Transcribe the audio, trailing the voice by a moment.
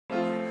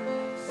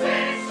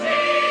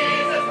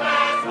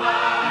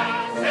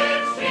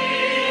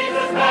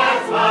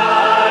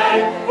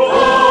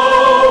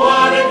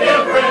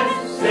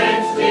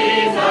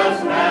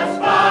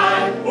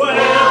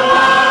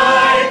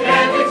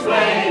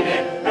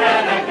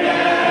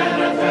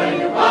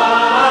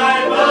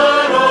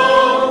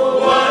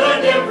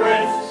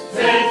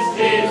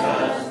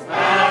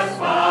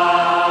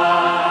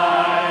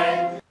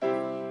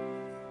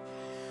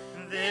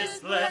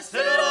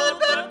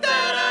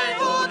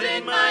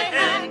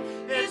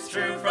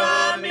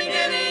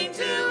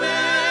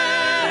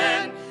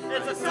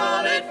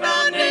solid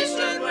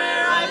foundation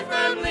where I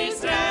firmly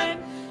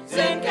stand.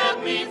 Sin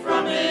kept me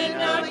from it,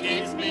 now it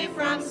keeps me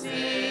from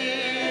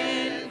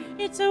sin.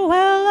 It's a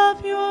well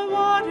of pure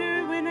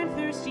water when I'm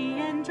thirsty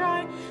and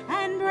dry,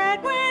 and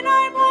bread when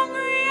I'm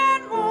hungry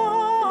and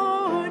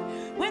worn.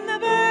 When the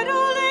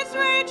battle is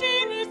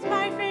raging, it's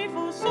my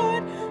faithful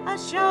sword, a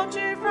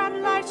shelter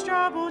from life's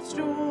troubled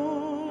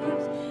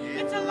storms.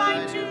 It's a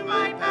light to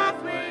my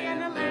pathway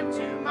and a lamp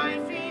to my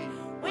feet.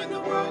 When the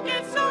world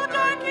gets so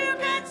dark you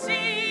can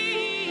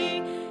see,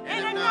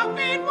 and I've not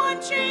made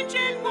one change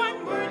in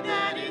one word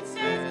that it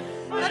says,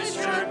 but it's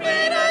sure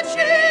made a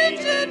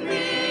change in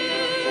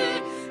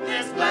me.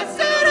 This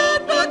blessed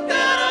old book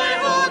that I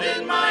hold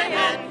in my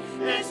hand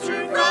is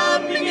true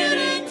from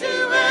beginning to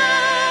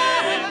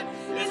end.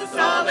 It's a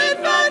solid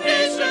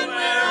foundation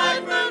where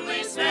I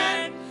firmly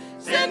stand.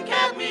 Sin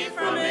kept me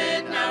from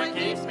it, now it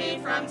keeps me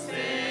from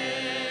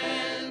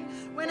sin.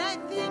 When I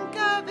think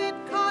of it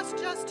cost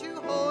just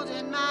to hold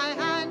in my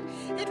hand,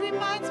 it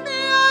reminds me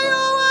I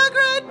owe a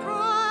great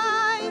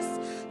price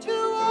to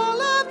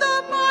all of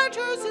the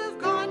martyrs who've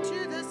gone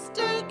to the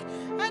stake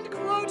and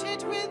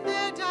quoted with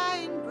their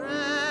dying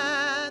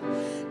breath.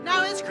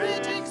 Now its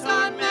critics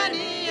are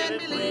many and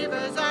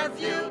believers are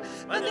few,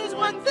 but there's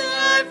one thing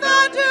I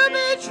found to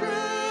be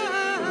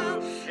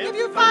true. If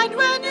you find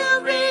when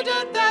you read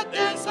it that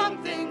there's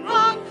something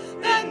wrong,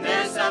 then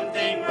there's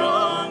something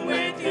wrong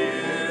with you.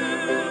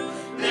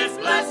 This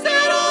blessed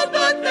old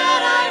book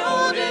that I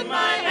hold in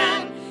my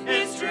hand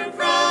is true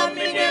from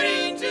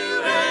beginning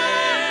to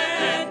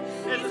end.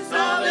 It's a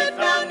solid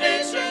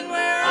foundation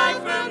where I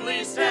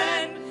firmly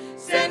stand.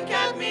 Sin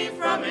kept me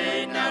from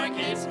it, now it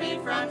keeps me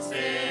from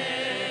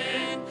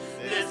sin.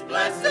 This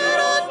blessed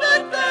old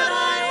book that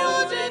I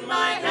hold in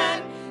my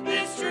hand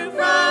is true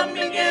from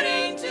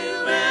beginning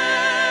to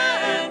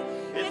end.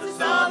 It's a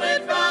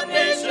solid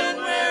foundation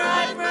where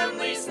I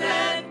firmly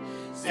stand.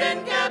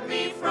 Sin kept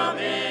me from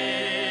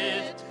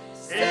it.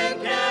 Sin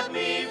kept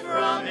me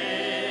from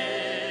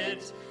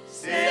it.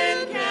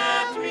 Sin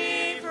kept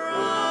me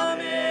from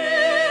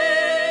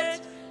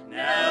it.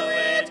 Now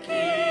it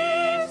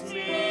keeps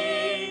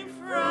me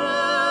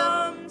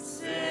from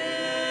sin.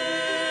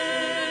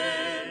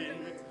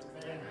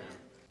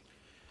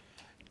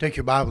 Take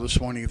your Bible this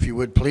morning, if you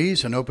would,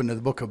 please, and open to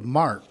the book of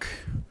Mark.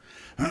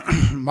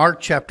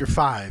 Mark chapter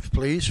 5,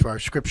 please, for our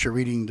scripture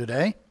reading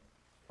today.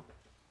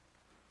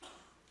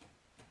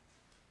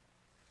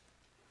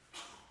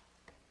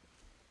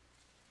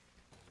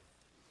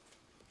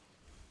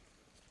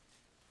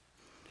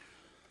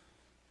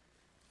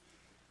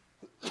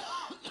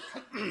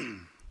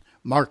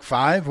 Mark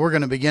 5, we're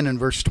going to begin in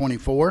verse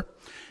 24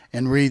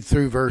 and read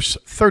through verse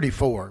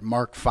 34.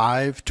 Mark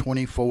 5,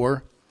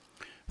 24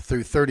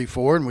 through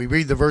 34, and we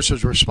read the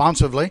verses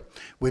responsively.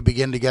 We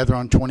begin together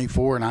on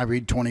 24, and I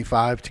read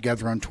 25,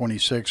 together on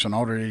 26, and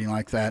alternating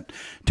like that,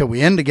 till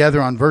we end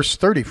together on verse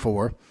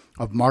 34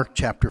 of Mark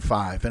chapter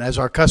 5. And as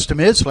our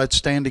custom is, let's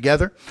stand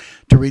together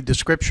to read the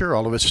scripture,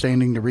 all of us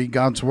standing to read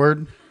God's word.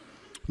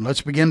 And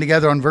let's begin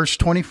together on verse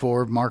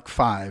 24 of Mark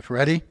 5.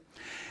 Ready?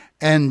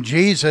 And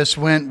Jesus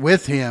went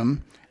with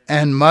him,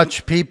 and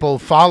much people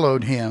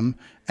followed him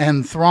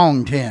and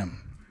thronged him.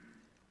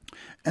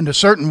 And a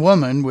certain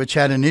woman which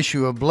had an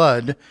issue of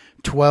blood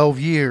 12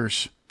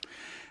 years,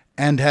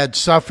 and had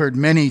suffered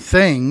many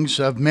things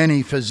of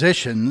many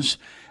physicians,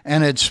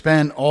 and had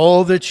spent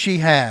all that she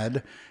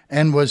had,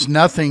 and was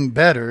nothing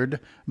bettered,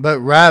 but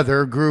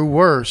rather grew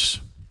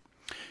worse,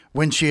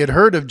 when she had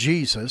heard of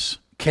Jesus,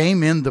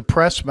 came in the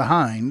press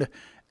behind,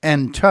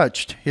 and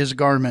touched his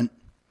garment.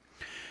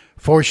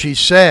 For she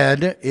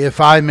said,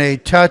 If I may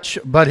touch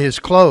but his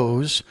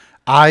clothes,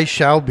 I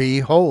shall be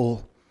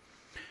whole.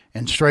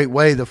 And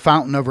straightway the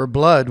fountain of her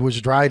blood was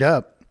dried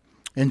up,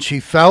 and she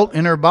felt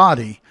in her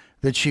body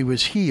that she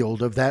was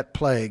healed of that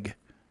plague.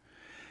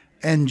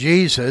 And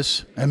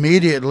Jesus,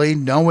 immediately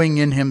knowing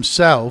in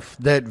himself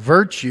that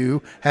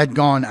virtue had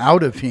gone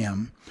out of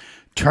him,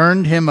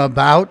 turned him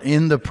about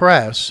in the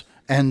press,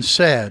 and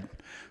said,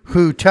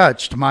 Who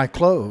touched my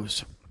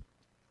clothes?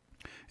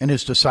 And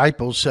his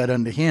disciples said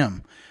unto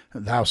him,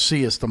 Thou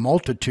seest the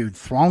multitude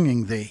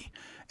thronging thee,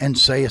 and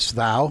sayest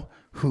thou,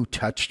 Who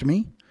touched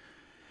me?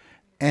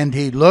 And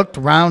he looked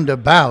round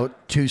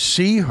about to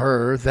see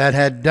her that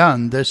had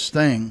done this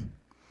thing.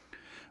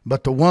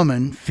 But the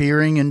woman,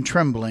 fearing and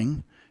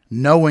trembling,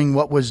 knowing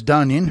what was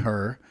done in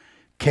her,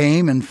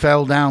 came and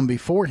fell down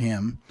before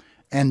him,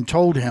 and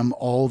told him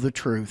all the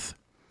truth.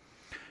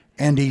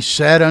 And he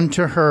said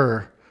unto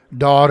her,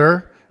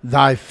 Daughter,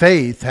 thy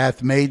faith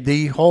hath made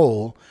thee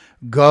whole.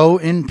 Go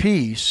in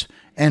peace,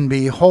 and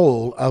be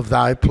whole of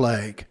thy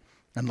plague.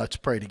 And let's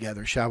pray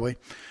together, shall we?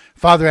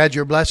 Father, add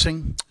your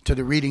blessing to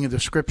the reading of the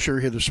scripture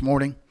here this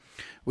morning.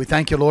 We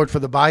thank you, Lord, for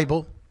the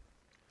Bible.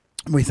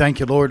 We thank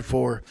you, Lord,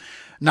 for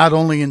not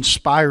only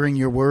inspiring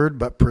your word,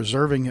 but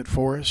preserving it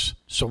for us.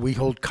 So we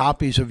hold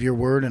copies of your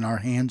word in our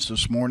hands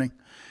this morning.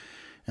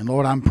 And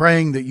Lord, I'm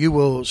praying that you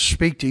will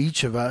speak to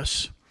each of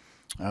us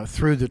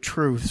through the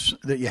truths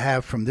that you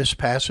have from this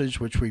passage,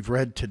 which we've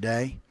read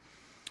today.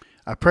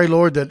 I pray,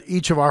 Lord, that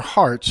each of our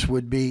hearts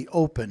would be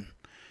open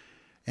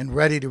and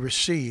ready to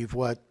receive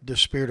what the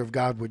Spirit of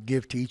God would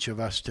give to each of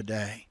us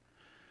today.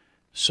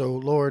 So,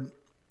 Lord,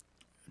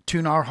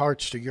 tune our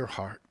hearts to your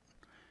heart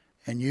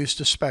and use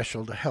the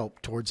special to help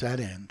towards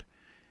that end.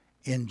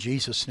 In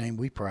Jesus' name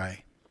we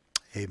pray.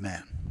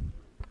 Amen.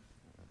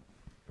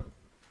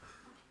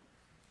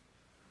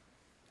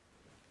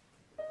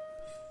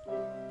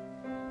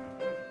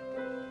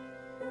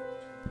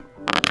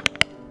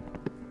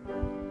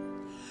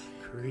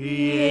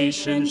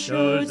 Creation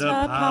shows the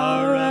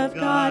power of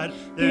God.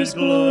 There's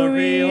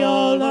glory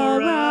all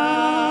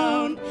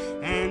around.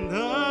 And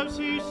those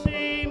who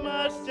see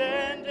must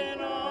stand in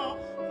awe,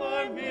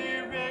 for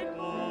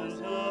miracles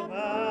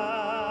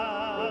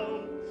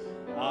abound.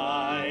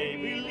 I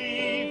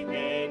believe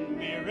in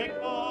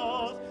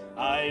miracles.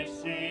 I've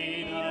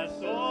seen a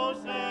soul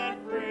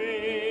set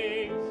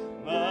free.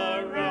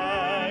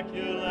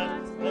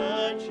 Miraculous,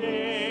 the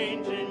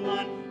change in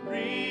one,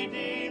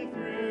 redeemed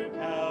through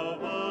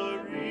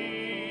Calvary.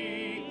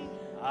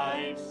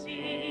 I've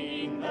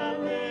seen the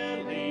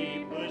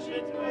lily push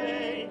its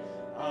way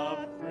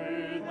up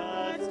through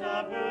the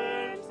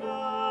stubborn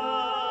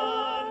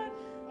sun.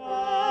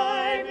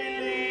 I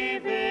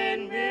believe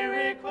in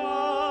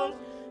miracles,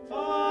 for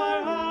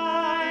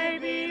I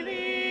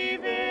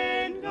believe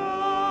in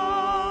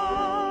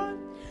God.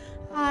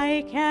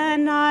 I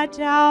cannot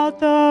doubt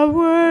the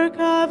work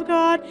of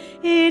God.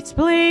 It's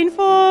plain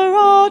for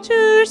all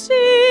to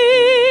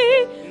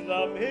see.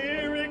 The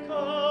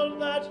miracle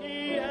that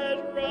he has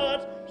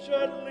wrought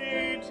should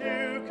lead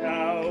to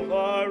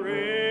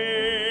Calvary.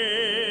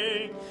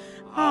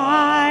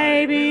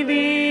 I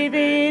believe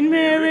in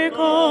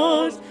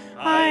miracles.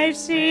 I've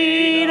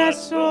seen a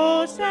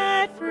soul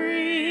set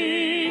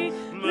free.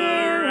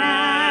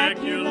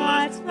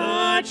 Miraculous,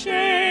 the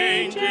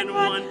change in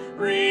one,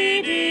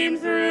 redeemed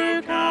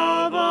through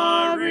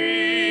Calvary.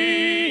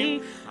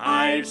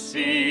 I've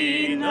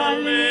seen the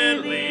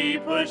lily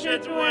push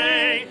its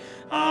way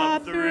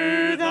up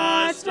through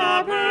the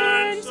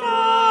stubborn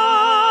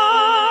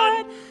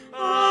sun.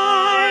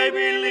 I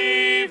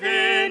believe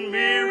in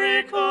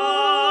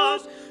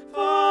miracles, for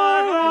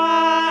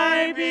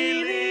I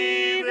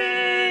believe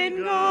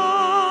in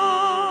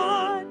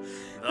God.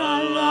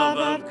 The love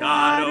of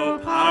God, O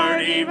power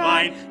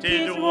divine,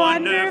 'tis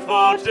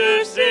wonderful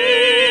to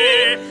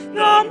see.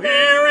 The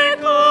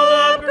miracle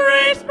of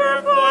grace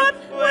performed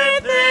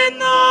within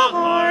the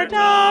heart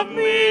of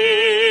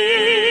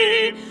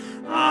me.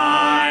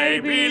 I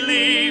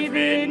believe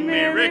in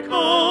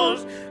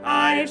miracles.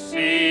 I've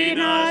seen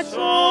a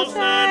soul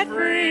set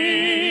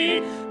free.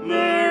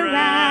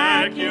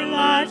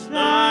 Miraculous,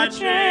 the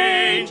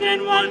change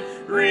in one,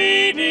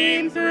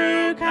 redeemed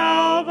through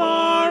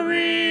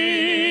Calvary.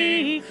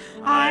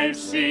 I've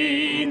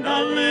seen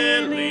the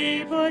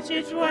lily push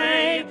its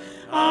way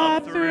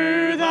up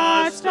through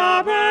the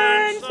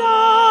stubborn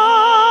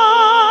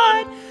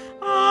sun.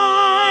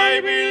 I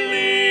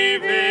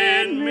believe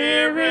in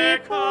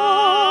miracles,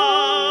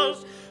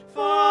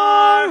 for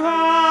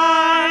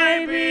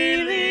I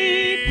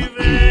believe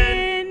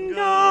in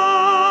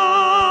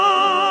God.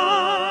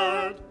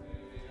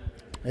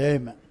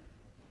 Amen.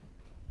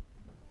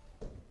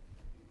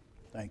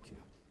 Thank you.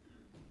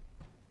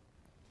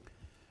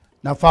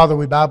 Now, Father,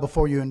 we bow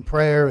before you in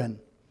prayer, and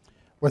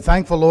we're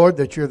thankful, Lord,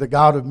 that you're the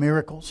God of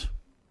miracles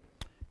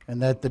and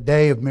that the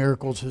day of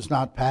miracles has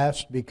not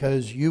passed,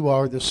 because you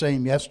are the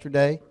same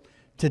yesterday,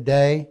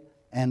 today,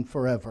 and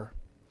forever.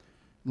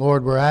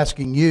 Lord, we're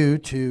asking you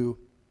to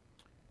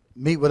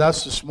meet with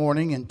us this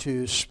morning and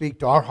to speak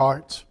to our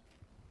hearts.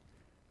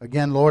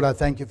 Again, Lord, I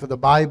thank you for the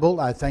Bible.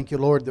 I thank you,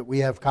 Lord, that we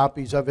have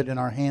copies of it in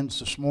our hands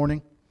this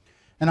morning.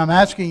 And I'm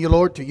asking you,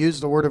 Lord, to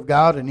use the Word of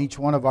God in each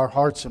one of our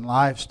hearts and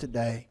lives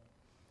today.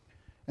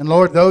 And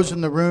Lord, those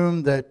in the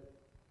room that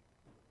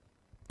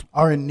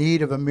are in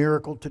need of a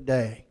miracle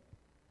today,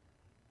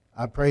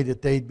 I pray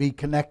that they'd be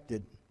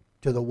connected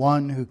to the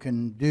one who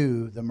can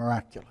do the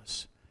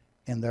miraculous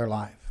in their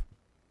life.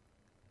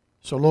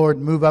 So Lord,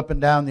 move up and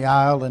down the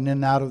aisle and in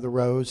and out of the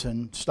rows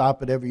and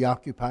stop at every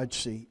occupied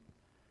seat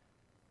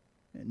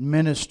and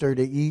minister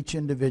to each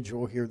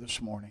individual here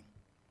this morning.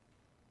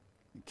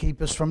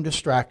 Keep us from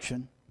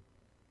distraction.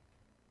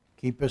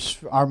 Keep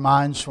our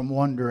minds from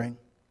wondering,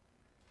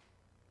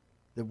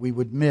 that we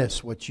would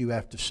miss what you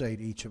have to say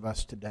to each of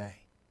us today.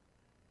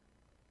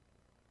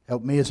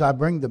 Help me as I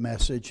bring the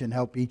message, and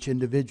help each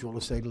individual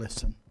to say,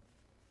 listen,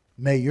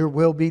 may your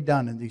will be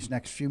done in these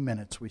next few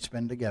minutes we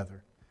spend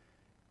together.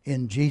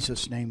 In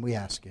Jesus' name we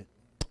ask it.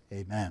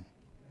 Amen.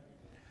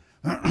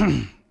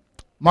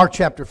 Mark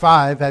chapter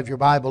 5, have your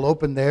Bible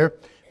open there.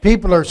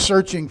 People are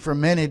searching for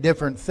many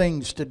different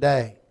things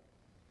today.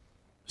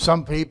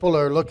 Some people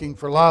are looking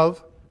for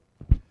love.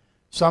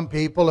 Some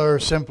people are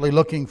simply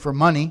looking for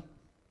money.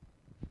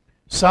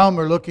 Some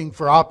are looking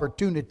for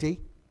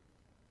opportunity.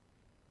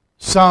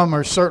 Some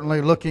are certainly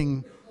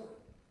looking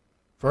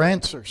for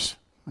answers.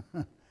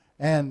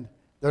 And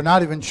they're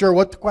not even sure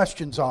what the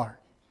questions are.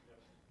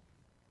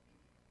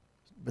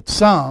 But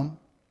some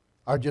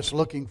are just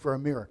looking for a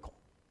miracle.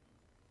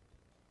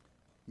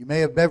 You may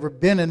have never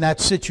been in that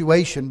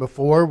situation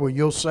before where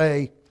you'll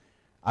say,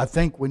 I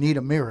think we need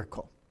a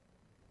miracle.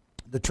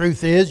 The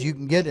truth is, you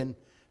can get in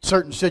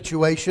certain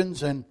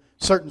situations and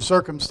certain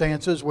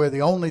circumstances where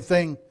the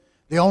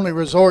only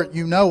resort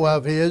you know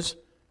of is,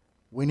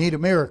 we need a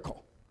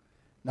miracle.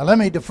 Now let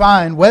me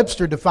define,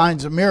 Webster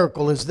defines a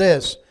miracle as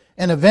this: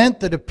 an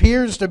event that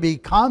appears to be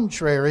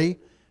contrary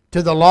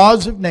to the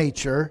laws of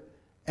nature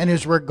and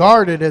is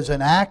regarded as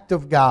an act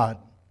of God.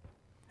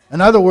 In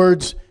other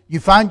words, you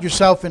find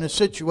yourself in a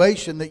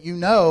situation that you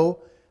know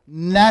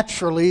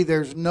naturally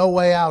there's no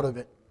way out of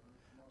it,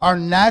 or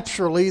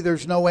naturally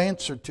there's no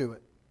answer to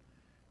it.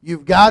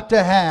 You've got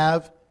to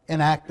have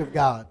an act of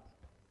God.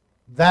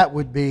 That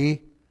would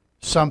be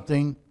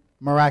something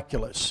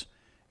miraculous.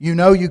 You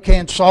know you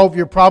can't solve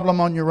your problem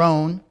on your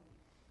own.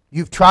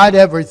 You've tried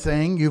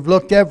everything, you've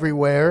looked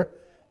everywhere,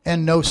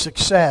 and no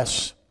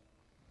success.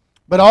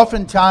 But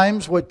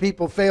oftentimes what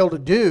people fail to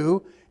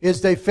do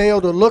is they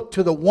fail to look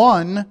to the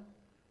one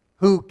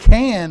who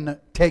can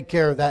take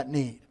care of that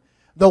need,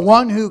 the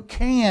one who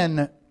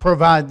can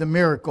provide the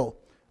miracle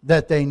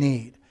that they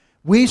need.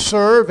 We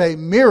serve a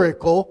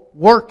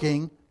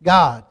miracle-working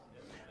God.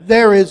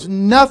 There is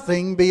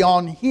nothing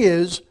beyond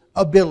His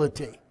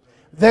ability.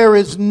 There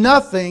is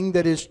nothing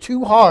that is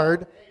too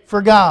hard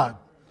for God.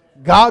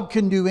 God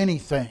can do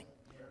anything,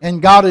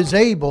 and God is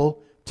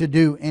able to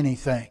do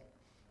anything.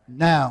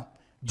 Now,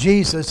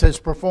 Jesus has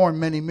performed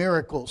many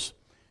miracles.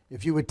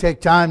 If you would take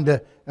time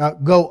to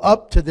go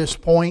up to this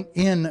point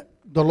in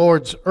the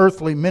Lord's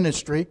earthly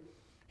ministry,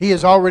 He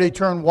has already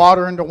turned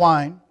water into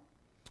wine.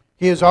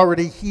 He has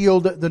already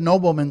healed the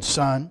nobleman's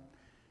son.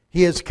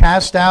 He has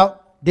cast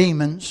out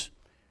demons.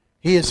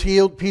 He has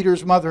healed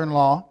Peter's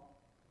mother-in-law.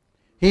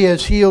 He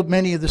has healed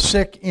many of the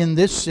sick in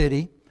this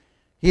city.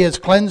 He has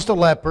cleansed a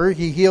leper.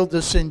 He healed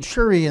the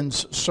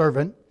centurion's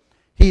servant.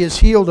 He has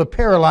healed a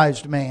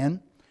paralyzed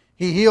man.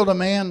 He healed a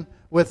man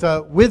with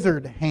a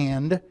withered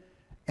hand.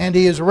 And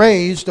He has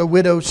raised a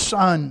widow's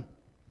son.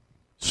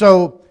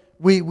 So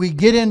we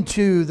get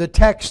into the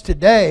text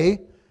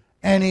today,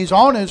 and He's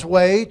on His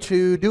way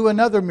to do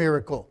another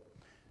miracle.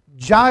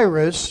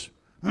 Jairus,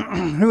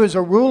 who is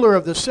a ruler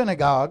of the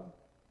synagogue,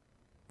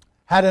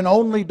 had an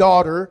only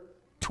daughter,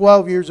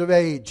 12 years of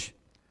age,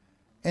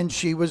 and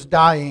she was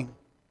dying.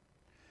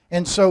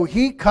 And so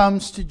he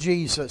comes to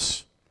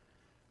Jesus.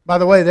 By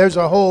the way, there's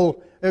a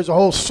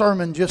whole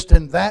sermon just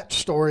in that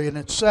story in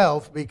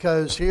itself,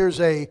 because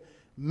here's a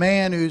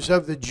man who's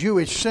of the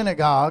Jewish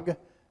synagogue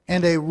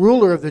and a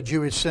ruler of the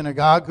Jewish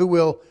synagogue who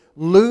will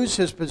lose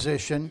his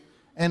position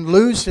and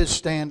lose his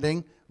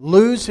standing,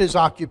 lose his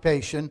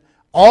occupation,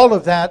 all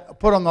of that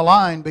put on the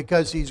line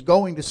because he's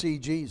going to see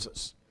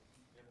Jesus.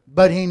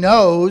 But he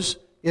knows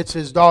it's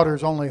his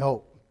daughter's only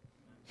hope.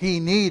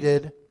 He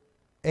needed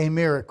a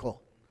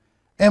miracle.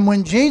 And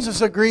when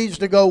Jesus agrees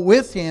to go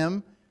with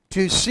him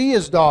to see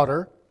his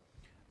daughter,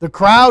 the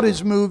crowd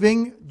is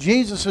moving,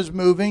 Jesus is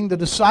moving, the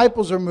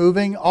disciples are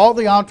moving, all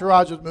the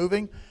entourage is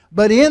moving.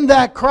 But in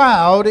that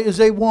crowd is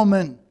a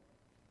woman.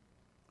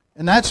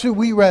 And that's who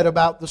we read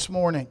about this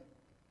morning.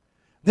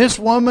 This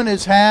woman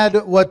has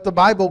had what the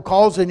Bible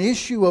calls an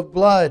issue of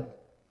blood.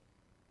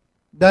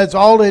 That's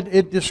all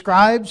it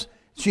describes.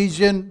 She's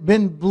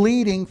been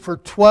bleeding for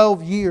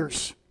 12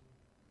 years.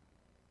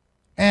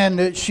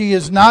 And she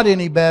is not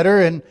any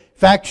better. In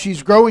fact,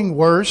 she's growing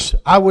worse.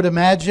 I would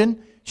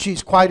imagine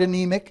she's quite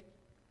anemic.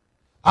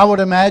 I would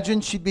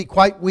imagine she'd be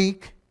quite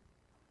weak.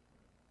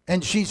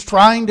 And she's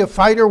trying to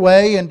fight her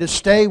way and to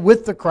stay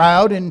with the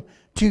crowd and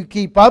to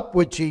keep up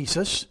with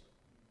Jesus.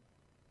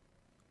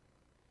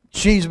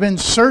 She's been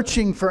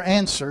searching for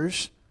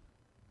answers,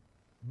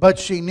 but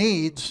she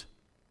needs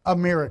a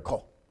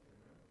miracle.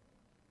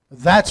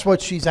 That's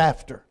what she's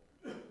after.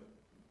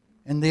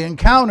 And the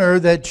encounter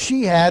that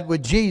she had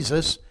with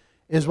Jesus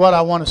is what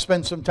I want to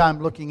spend some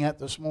time looking at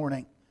this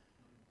morning.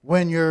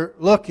 When you're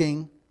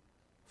looking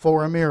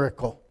for a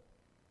miracle.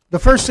 The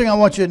first thing I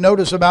want you to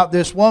notice about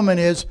this woman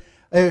is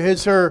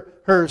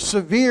her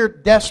severe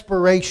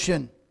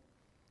desperation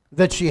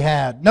that she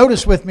had.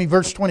 Notice with me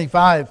verse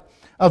 25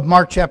 of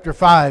Mark chapter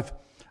 5.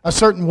 A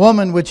certain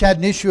woman which had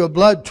an issue of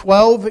blood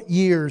 12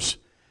 years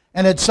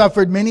and had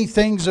suffered many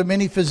things of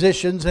many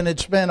physicians and had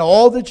spent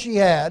all that she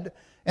had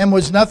and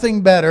was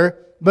nothing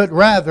better, but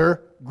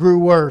rather grew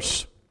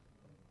worse.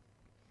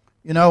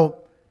 You know,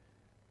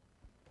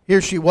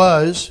 here she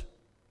was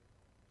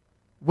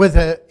with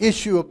an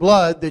issue of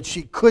blood that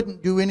she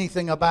couldn't do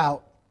anything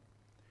about.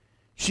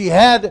 She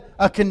had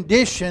a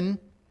condition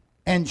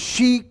and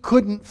she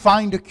couldn't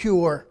find a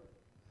cure.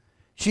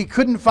 She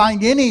couldn't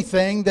find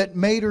anything that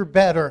made her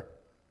better.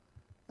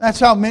 That's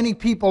how many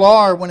people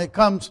are when it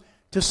comes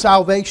to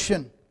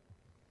salvation.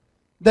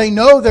 They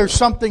know there's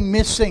something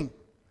missing.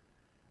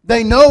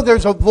 They know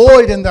there's a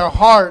void in their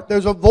heart.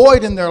 There's a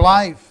void in their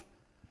life.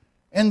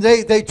 And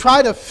they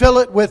try to fill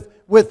it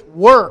with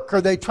work,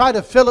 or they try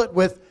to fill it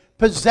with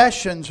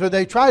possessions, or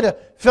they try to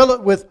fill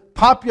it with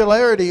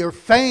popularity or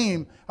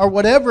fame or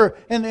whatever,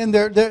 and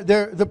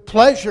the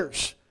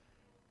pleasures.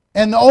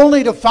 And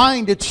only to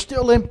find it's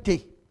still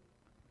empty.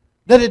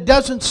 That it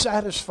doesn't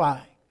satisfy.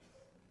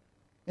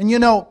 And you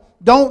know,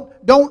 don't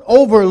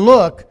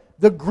overlook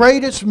the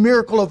greatest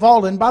miracle of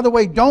all. And by the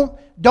way,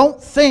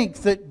 don't think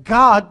that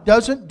God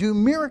doesn't do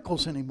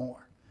miracles anymore.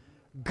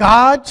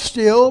 God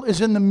still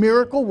is in the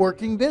miracle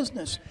working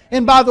business.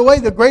 And by the way,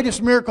 the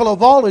greatest miracle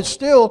of all is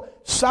still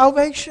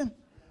salvation.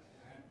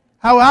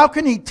 How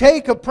can He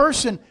take a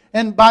person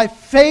and by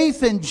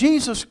faith in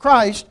Jesus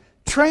Christ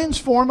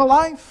transform a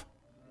life?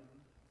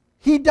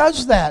 He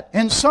does that.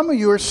 And some of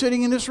you are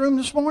sitting in this room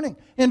this morning.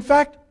 In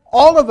fact,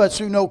 all of us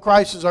who know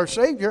Christ as our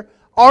Savior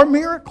are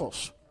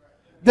miracles.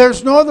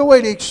 There's no other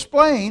way to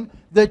explain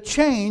the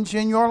change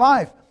in your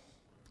life.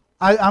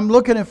 I'm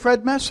looking at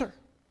Fred Messer.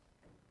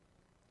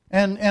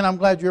 And I'm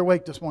glad you're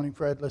awake this morning,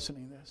 Fred,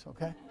 listening to this,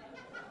 okay?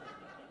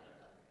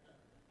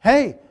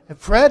 Hey,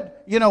 Fred,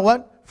 you know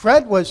what?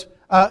 Fred was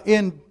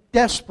in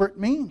desperate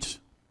means.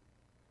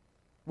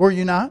 Were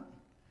you not?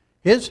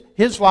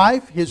 His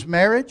life, his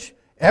marriage,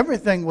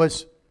 everything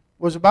was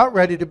about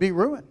ready to be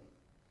ruined.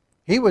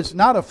 He was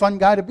not a fun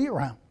guy to be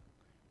around.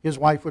 His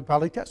wife would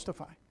probably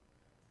testify.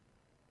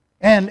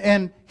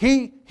 And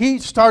he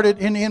started,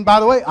 and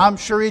by the way, I'm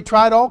sure he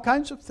tried all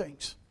kinds of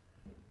things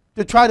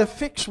to try to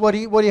fix what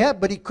he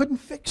had, but he couldn't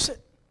fix it.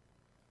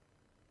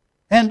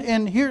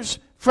 And here's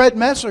Fred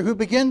Messer, who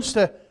begins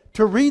to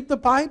read the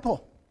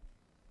Bible.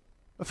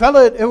 A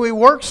fellow who he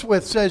works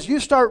with says, you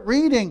start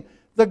reading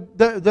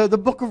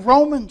the book of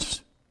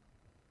Romans.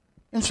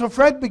 And so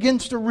Fred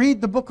begins to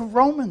read the book of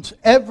Romans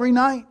every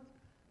night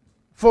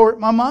for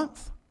a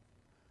month.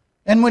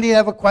 And when he'd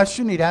have a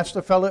question, he'd ask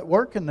the fellow at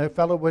work, and the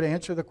fellow would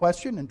answer the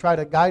question and try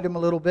to guide him a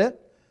little bit.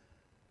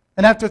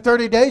 And after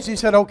 30 days, he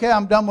said, okay,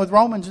 I'm done with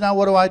Romans. Now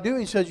what do?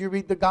 He says, you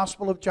read the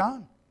Gospel of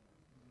John.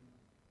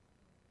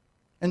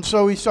 And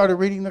so he started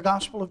reading the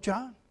Gospel of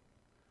John.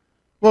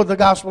 Well, the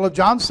Gospel of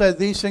John says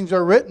these things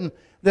are written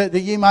that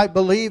ye might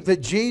believe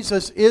that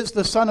Jesus is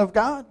the Son of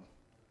God.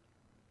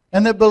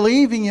 And that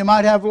believing you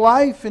might have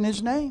life in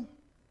His name.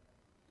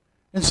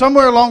 And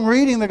somewhere along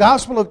reading the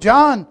Gospel of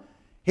John,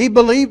 he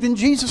believed in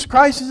Jesus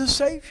Christ as a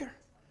Savior.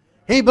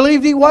 He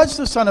believed He was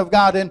the Son of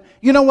God. And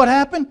you know what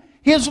happened?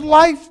 His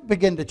life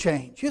began to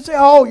change. You say,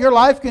 oh, your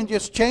life can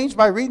just change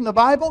by reading the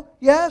Bible?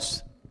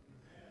 Yes.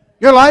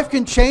 Your life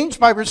can change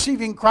by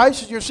receiving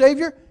Christ as your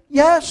Savior?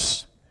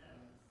 Yes.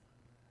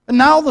 And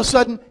now all of a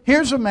sudden,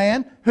 here's a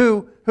man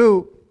who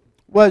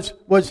was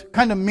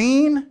kind of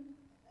mean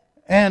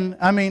and,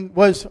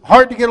 was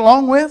hard to get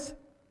along with.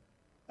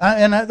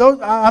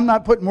 I'm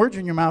not putting words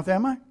in your mouth,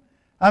 am I?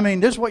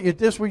 This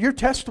was your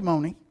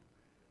testimony.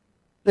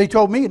 They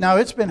told me. Now,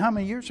 it's been how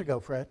many years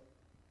ago, Fred?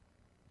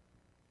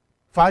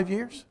 5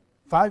 years?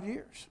 5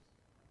 years.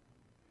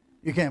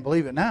 You can't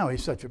believe it now.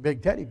 He's such a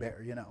big teddy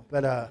bear, you know.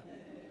 But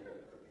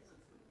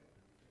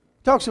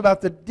talks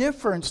about the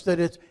difference that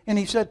it's... And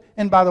he said,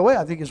 and by the way,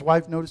 I think his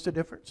wife noticed a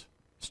difference.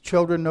 His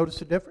children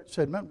noticed a difference.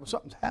 Said, man, well,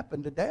 something's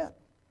happened to Dad.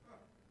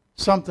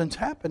 Something's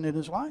happened in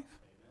his life.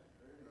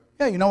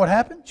 Yeah, you know what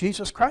happened?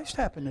 Jesus Christ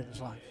happened in his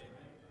life.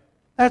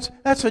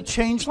 That's a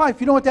changed life.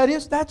 You know what that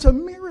is? That's a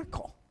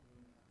miracle.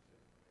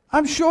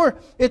 I'm sure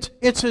it's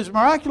as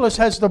miraculous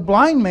as the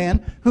blind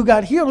man who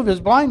got healed of his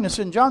blindness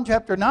in John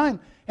chapter 9.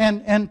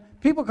 And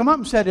people come up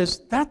and said, is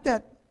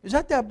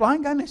that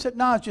blind guy? And they said,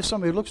 no, it's just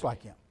somebody who looks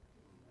like him.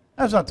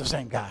 That's not the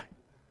same guy.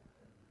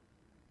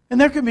 And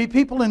there can be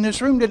people in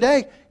this room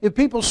today, if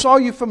people saw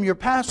you from your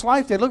past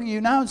life, they look at you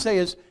now and say,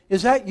 is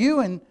that you?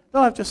 And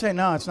they'll have to say,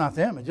 no, it's not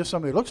them. It's just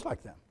somebody who looks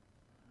like them.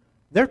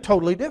 They're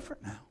totally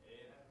different now.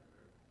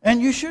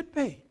 And you should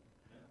be.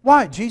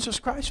 Why? Jesus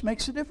Christ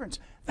makes a difference.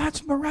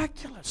 That's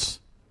miraculous.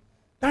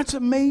 That's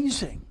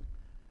amazing.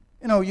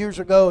 You know, years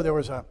ago there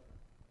was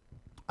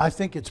I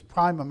think it's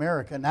Prime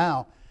America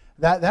now.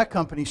 That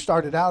company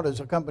started out as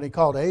a company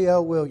called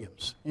A.L.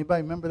 Williams.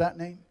 Anybody remember that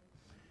name?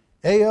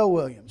 A.L.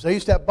 Williams. They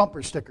used to have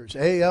bumper stickers.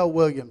 A.L.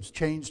 Williams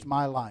changed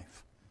my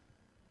life.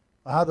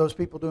 Well, how are those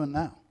people doing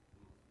now?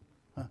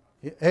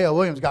 A.L.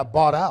 Williams got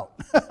bought out.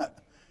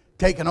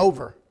 Taken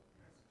over.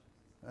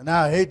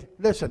 Now,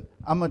 listen,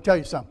 I'm going to tell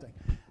you something.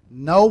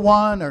 No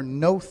one or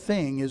no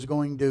thing is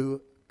going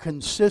to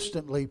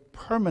consistently,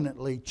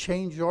 permanently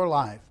change your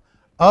life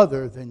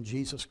other than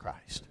Jesus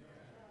Christ.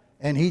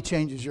 And He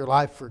changes your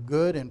life for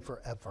good and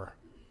forever.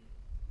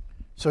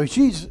 So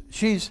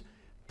she's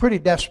pretty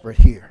desperate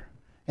here.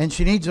 And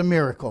she needs a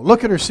miracle.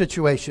 Look at her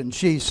situation.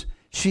 She's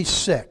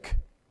sick.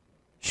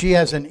 She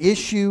has an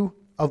issue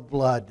of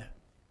blood.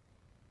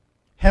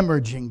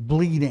 Hemorrhaging,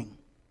 bleeding.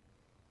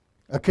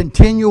 A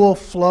continual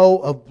flow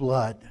of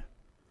blood.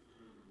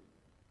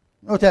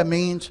 You know what that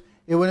means?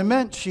 It would have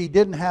meant she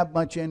didn't have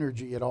much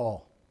energy at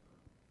all.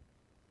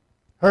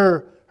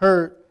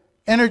 Her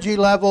energy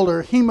level,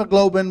 her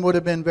hemoglobin would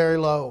have been very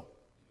low.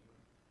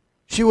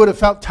 She would have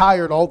felt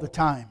tired all the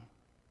time.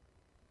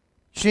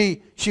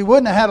 She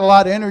wouldn't have had a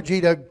lot of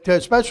energy to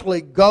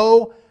especially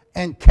go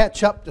and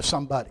catch up to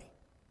somebody.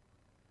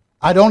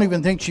 I don't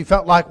even think she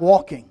felt like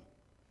walking.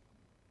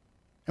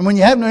 And when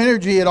you have no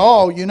energy at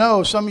all, you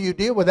know, some of you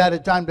deal with that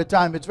at time to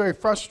time. It's very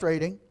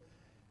frustrating.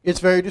 It's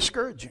very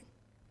discouraging.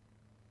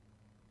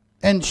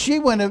 And she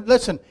went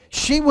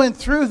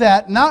through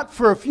that not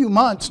for a few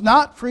months,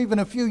 not for even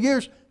a few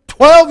years,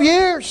 12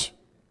 years.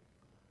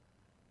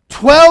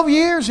 12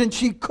 years and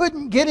she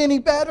couldn't get any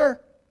better.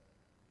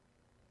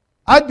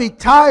 I'd be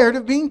tired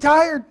of being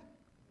tired.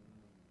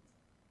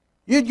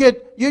 You'd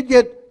get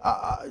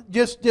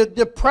just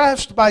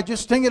depressed by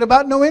just thinking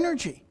about no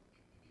energy.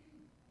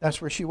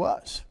 That's where she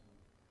was.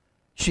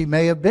 She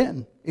may have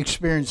been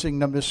experiencing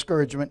the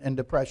discouragement and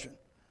depression.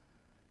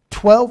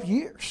 12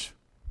 years.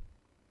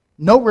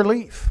 No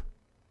relief.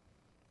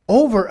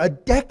 Over a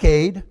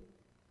decade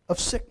of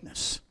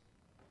sickness.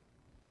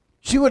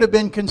 She would have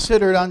been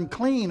considered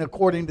unclean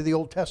according to the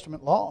Old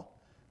Testament law.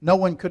 No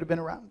one could have been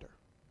around her.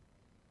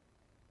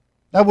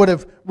 That would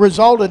have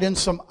resulted in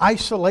some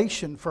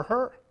isolation for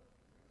her.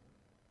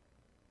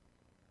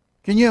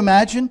 Can you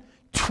imagine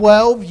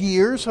 12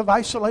 years of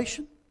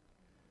isolation?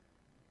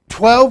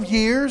 12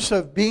 years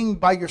of being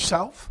by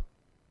yourself?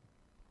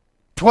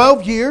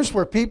 12 years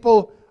where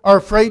people are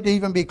afraid to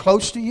even be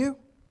close to you?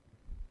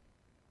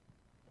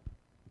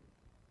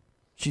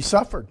 She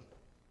suffered.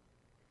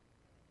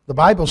 The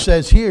Bible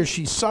says here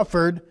she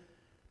suffered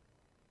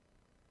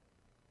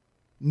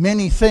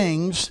many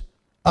things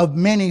of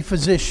many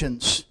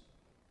physicians.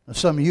 Now,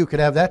 some of you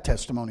could have that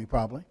testimony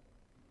probably.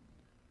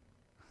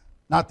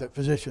 Not that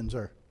physicians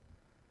are,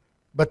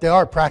 but they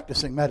are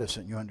practicing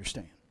medicine, you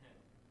understand.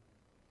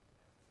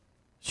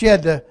 She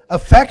had the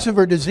effects of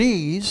her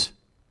disease,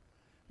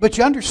 but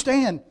you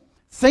understand,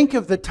 think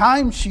of the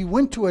time she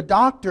went to a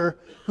doctor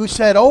who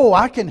said, "Oh,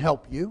 I can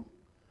help you."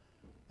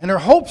 And her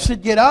hopes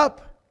would get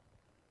up,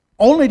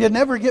 only to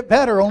never get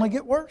better, only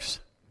get worse.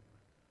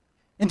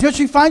 Until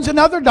she finds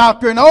another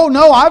doctor and, "Oh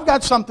no, I've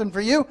got something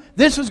for you.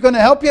 This is going to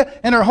help you."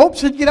 And her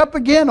hopes would get up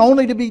again,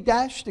 only to be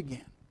dashed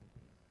again.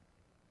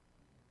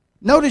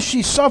 Notice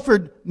she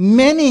suffered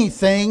many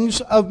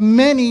things of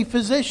many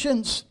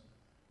physicians.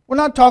 We're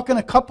not talking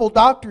a couple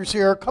doctors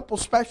here, a couple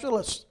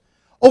specialists.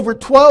 Over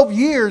 12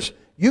 years,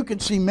 you can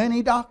see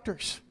many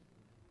doctors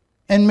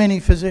and many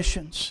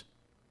physicians.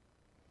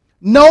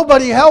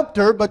 Nobody helped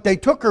her, but they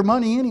took her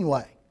money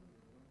anyway.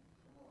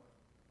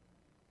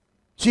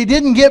 She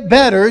didn't get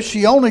better,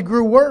 she only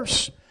grew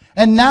worse.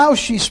 And now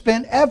she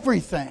spent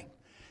everything.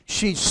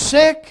 She's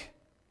sick,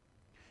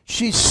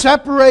 she's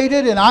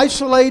separated and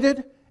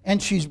isolated,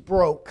 and she's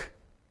broke.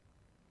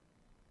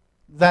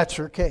 That's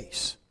her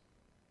case.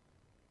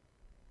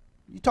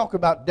 You talk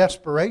about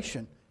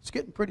desperation, it's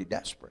getting pretty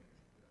desperate.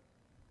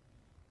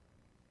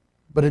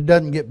 But it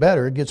doesn't get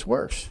better, it gets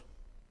worse.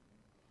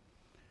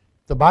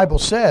 The Bible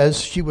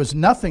says she was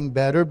nothing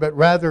better, but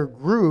rather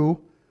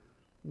grew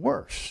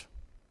worse.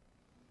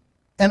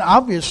 And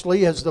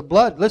obviously, as the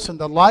blood, listen,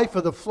 the life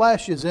of the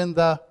flesh is in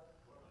the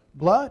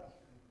blood.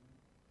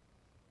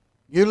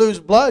 You lose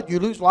blood, you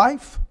lose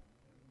life.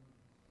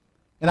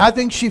 And I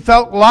think she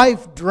felt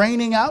life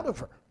draining out of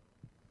her.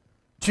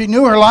 She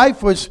knew her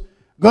life was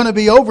going to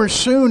be over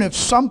soon if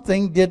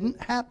something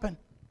didn't happen.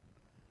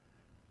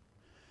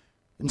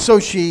 And so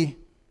she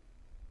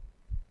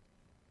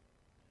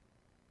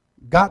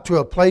got to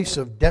a place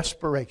of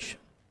desperation.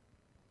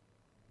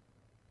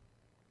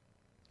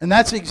 And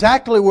that's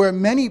exactly where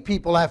many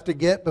people have to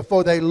get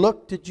before they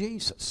look to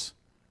Jesus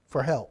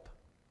for help.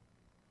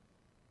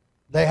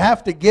 They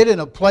have to get in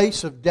a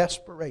place of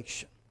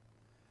desperation.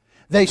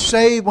 They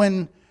say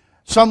when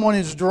someone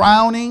is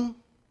drowning,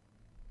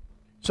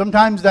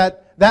 sometimes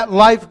that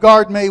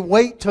lifeguard may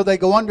wait till they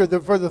go under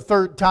for the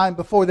third time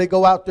before they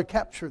go out to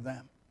capture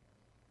them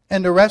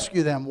and to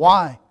rescue them.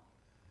 Why?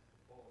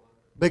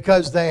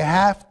 Because they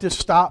have to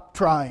stop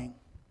trying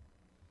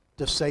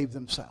to save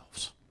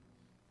themselves.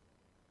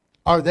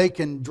 Or they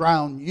can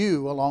drown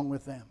you along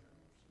with them.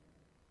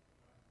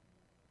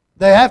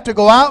 They have to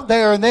go out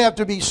there and they have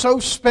to be so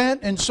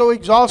spent and so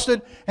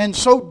exhausted and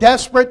so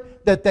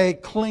desperate that they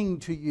cling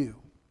to you.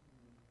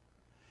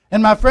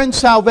 And my friend,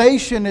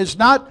 salvation is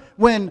not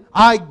when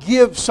I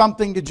give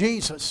something to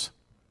Jesus.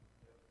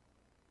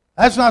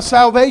 That's not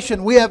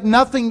salvation. We have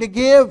nothing to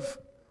give.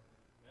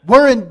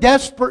 We're in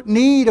desperate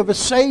need of a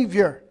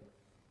Savior.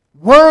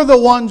 We're the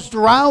ones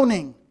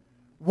drowning.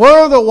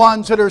 We're the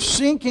ones that are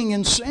sinking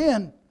in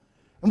sin.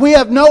 And we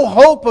have no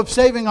hope of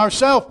saving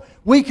ourselves.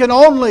 We can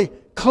only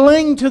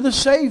cling to the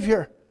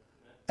Savior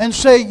and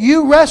say,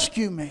 "You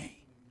rescue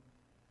me."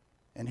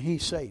 And He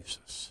saves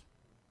us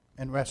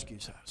and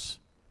rescues us.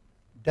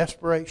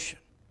 Desperation.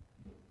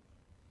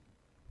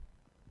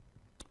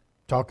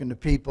 Talking to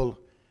people,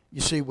 you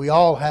see, we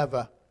all have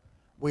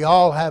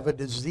a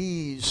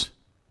disease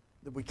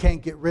that we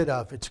can't get rid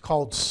of. It's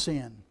called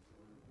sin.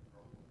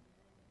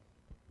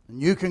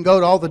 And you can go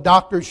to all the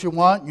doctors you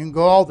want, you can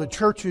go to all the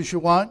churches you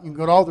want, you can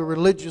go to all the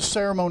religious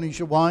ceremonies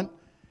you want.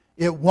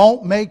 It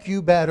won't make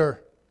you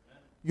better.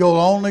 You'll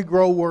only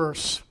grow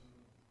worse.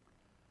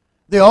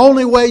 The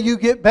only way you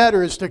get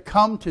better is to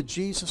come to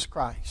Jesus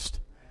Christ.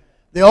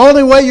 The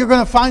only way you're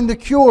going to find the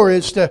cure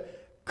is to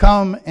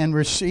come and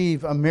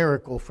receive a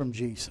miracle from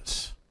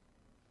Jesus.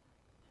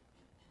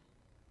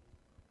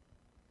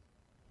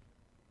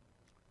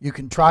 You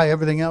can try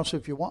everything else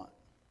if you want.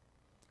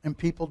 And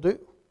people do.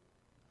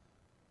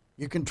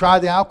 You can try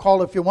the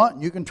alcohol if you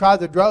want. You can try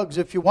the drugs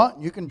if you want.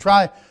 You can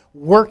try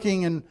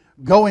working and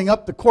going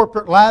up the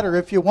corporate ladder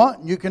if you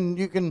want. You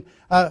can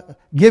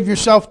give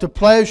yourself to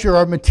pleasure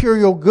or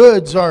material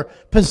goods or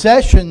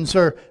possessions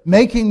or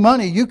making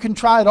money. You can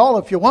try it all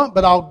if you want,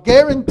 but I'll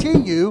guarantee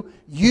you,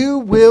 you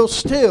will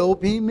still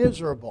be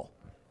miserable.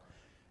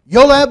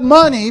 You'll have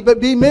money, but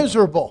be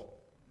miserable.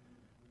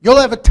 You'll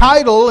have a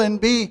title and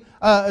be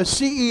a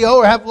CEO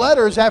or have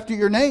letters after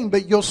your name,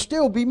 but you'll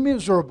still be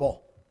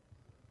miserable.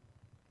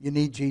 You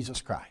need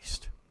Jesus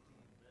Christ.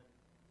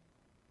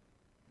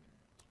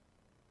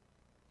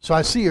 So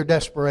I see your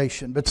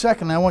desperation. But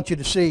secondly, I want you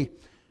to see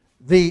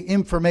the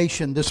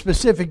information, the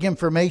specific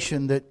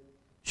information that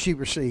she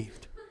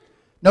received.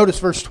 Notice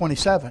verse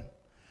 27.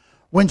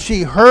 When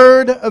she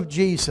heard of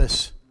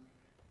Jesus,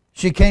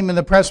 she came in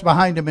the press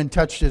behind him and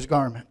touched his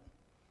garment.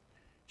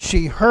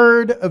 She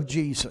heard of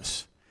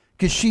Jesus.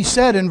 Because she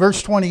said in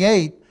verse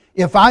 28,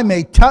 if I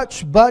may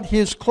touch but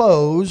his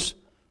clothes,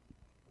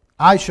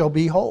 I shall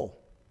be whole.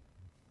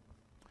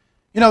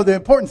 You know, the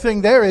important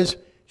thing there is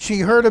she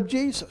heard of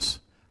Jesus.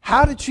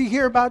 How did she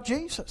hear about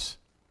Jesus?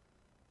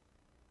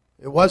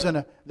 There wasn't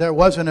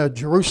a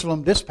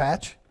Jerusalem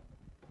Dispatch.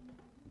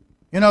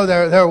 You know,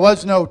 there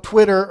was no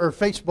Twitter or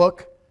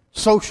Facebook,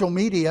 social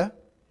media.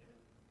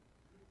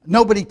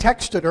 Nobody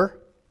texted her.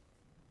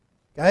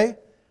 Okay?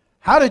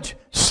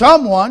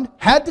 Someone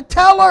had to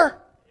tell her.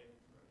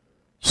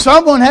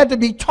 Someone had to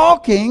be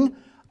talking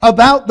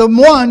about the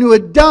one who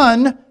had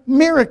done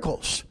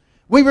miracles.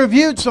 We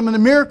reviewed some of the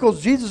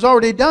miracles Jesus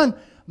already done.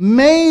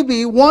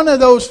 Maybe one of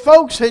those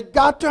folks had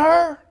got to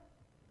her.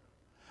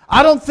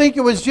 I don't think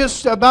it was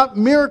just about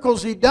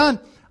miracles he'd done.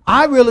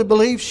 I really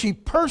believe she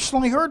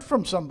personally heard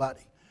from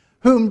somebody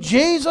whom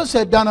Jesus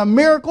had done a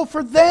miracle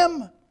for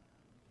them.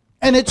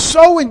 And it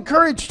so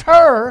encouraged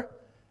her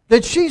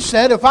that she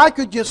said, if I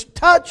could just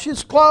touch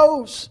his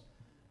clothes,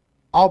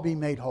 I'll be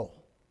made whole.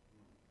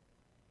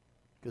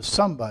 Because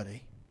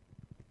somebody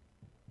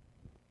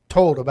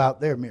told about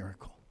their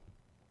miracle.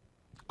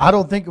 I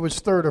don't think it was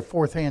third or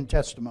fourth hand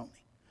testimony.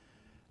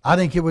 I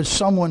think it was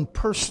someone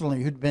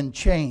personally who'd been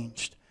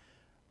changed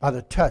by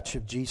the touch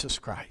of Jesus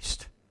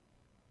Christ.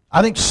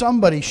 I think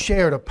somebody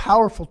shared a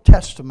powerful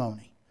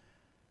testimony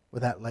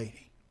with that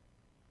lady.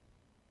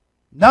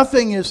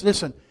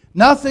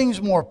 Nothing's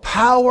more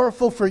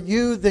powerful for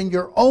you than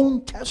your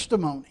own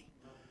testimony.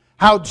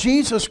 How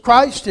Jesus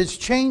Christ has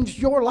changed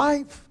your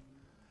life.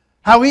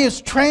 How He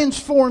has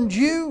transformed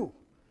you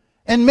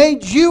and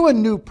made you a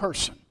new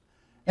person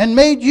and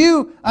made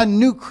you a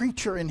new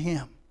creature in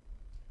Him.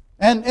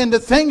 And the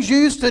things you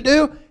used to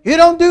do, you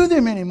don't do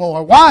them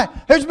anymore. Why?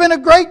 There's been a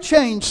great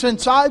change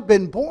since I've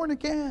been born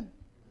again.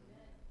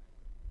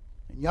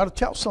 And you ought to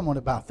tell someone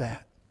about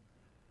that.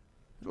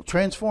 It'll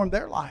transform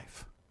their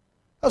life.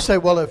 They'll say,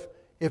 well,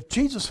 if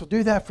Jesus will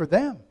do that for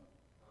them,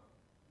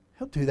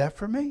 He'll do that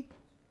for me.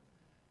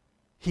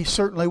 He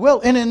certainly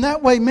will. And in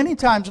that way, many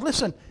times,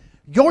 listen,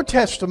 your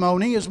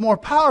testimony is more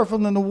powerful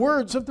than the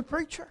words of the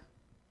preacher.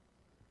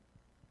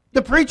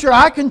 The preacher,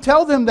 I can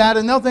tell them that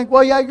and they'll think,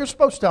 well, yeah, you're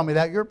supposed to tell me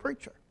that. You're a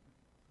preacher.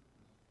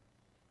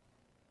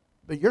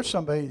 But you're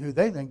somebody who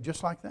they think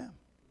just like them.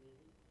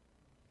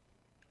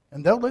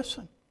 And they'll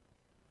listen.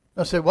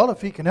 They'll say, well,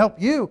 if he can help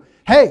you.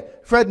 Hey,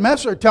 Fred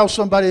Messer tells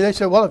somebody, they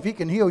say, well, if he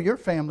can heal your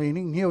family and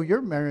he can heal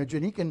your marriage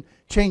and he can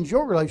change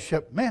your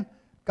relationship, man,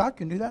 God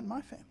can do that in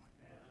my family.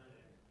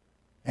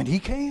 And He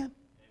can.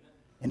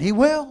 And He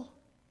will.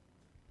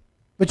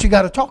 But you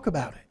got to talk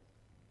about it.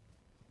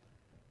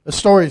 The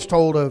story is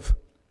told of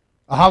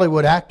a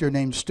Hollywood actor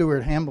named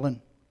Stuart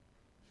Hamblin,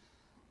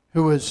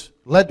 who was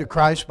led to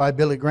Christ by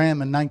Billy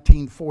Graham in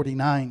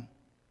 1949.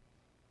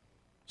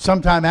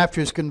 Sometime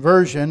after his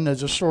conversion,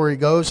 as the story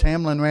goes,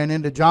 Hamlin ran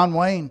into John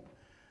Wayne,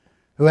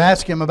 who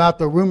asked him about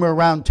the rumor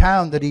around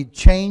town that he'd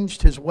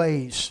changed his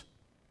ways.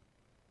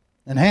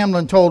 And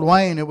Hamlin told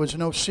Wayne it was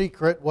no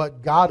secret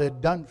what God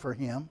had done for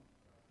him,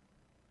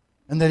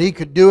 and that he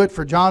could do it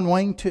for John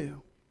Wayne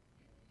too.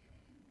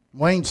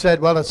 Wayne said,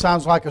 well, it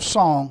sounds like a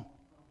song.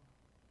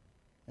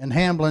 And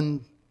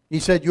Hamlin, he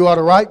said, you ought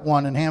to write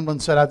one. And Hamlin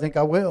said, I think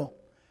I will.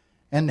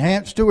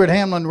 And Stuart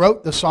Hamlin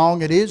wrote the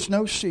song, It Is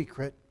No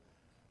Secret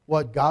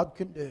What God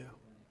Can Do.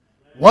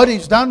 What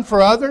He's done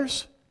for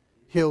others,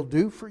 He'll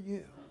do for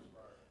you.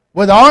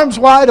 With arms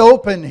wide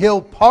open,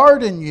 He'll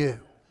pardon you.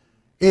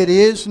 It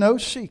is no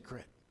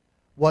secret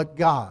what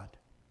God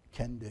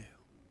can do.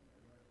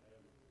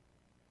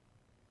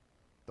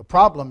 The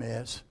problem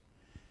is,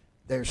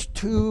 there's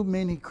too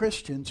many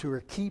Christians who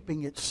are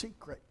keeping it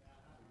secret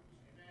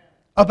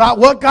about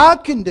what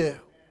God can do.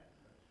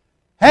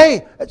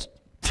 Hey,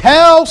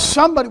 tell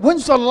somebody.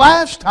 When's the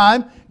last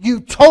time you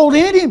told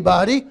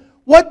anybody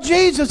what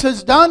Jesus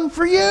has done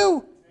for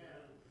you?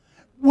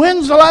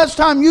 When's the last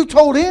time you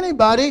told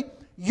anybody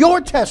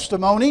your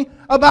testimony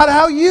about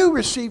how you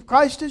received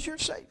Christ as your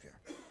Savior?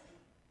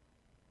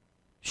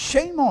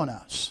 Shame on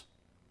us.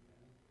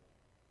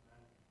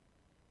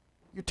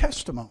 Your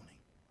testimony.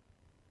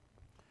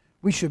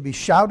 We should be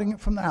shouting it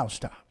from the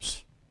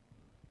housetops.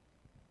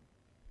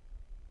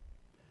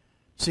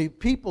 See,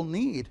 people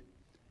who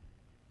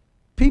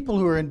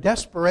are in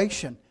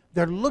desperation,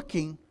 they're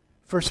looking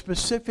for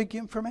specific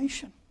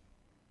information.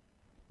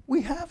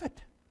 We have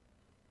it.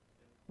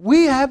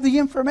 We have the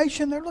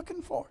information they're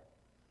looking for.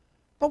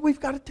 But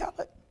we've got to tell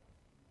it.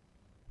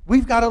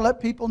 We've got to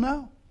let people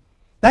know.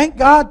 Thank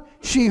God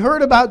she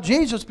heard about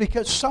Jesus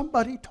because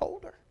somebody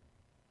told her.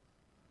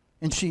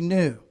 And she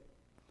knew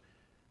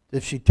that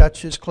if she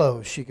touched His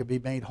clothes, she could be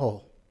made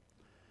whole.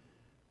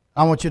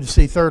 I want you to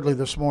see thirdly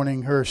this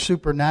morning her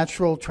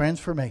supernatural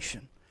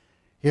transformation.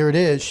 Here it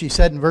is. She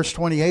said in verse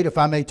 28, if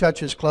I may touch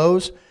His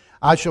clothes,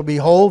 I shall be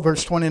whole.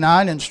 Verse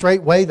 29, and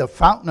straightway the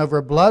fountain of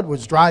her blood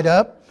was dried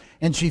up,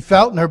 and she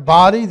felt in her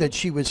body that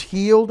she was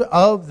healed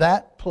of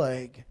that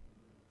plague.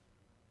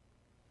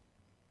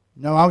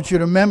 Now I want you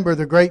to remember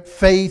the great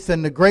faith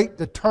and the great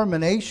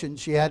determination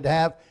she had to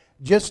have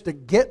just to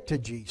get to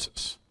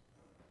Jesus.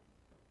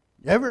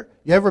 You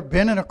ever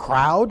been in a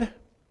crowd?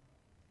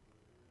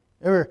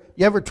 You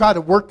ever try to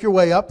work your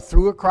way up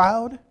through a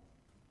crowd?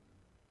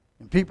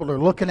 And people are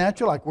looking at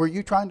you like, where are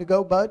you trying to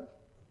go, bud?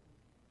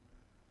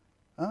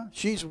 Huh?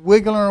 She's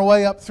wiggling her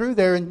way up through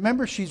there. And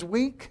remember, she's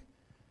weak.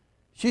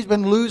 She's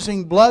been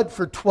losing blood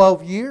for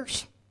 12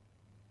 years.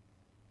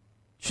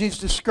 She's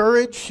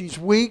discouraged. She's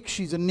weak.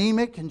 She's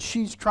anemic. And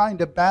she's trying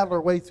to battle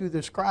her way through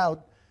this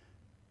crowd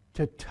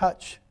to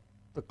touch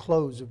the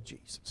clothes of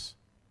Jesus.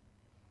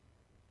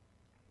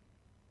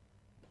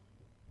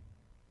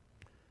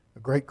 A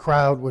great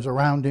crowd was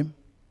around Him.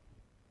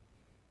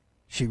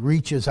 She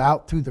reaches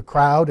out through the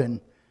crowd and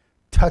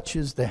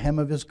touches the hem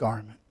of His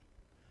garment.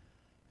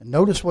 And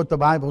notice what the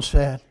Bible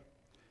said.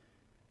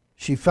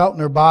 She felt in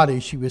her body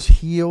she was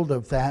healed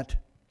of that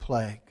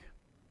plague.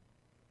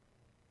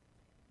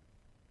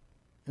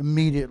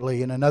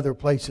 Immediately, in another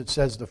place it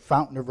says the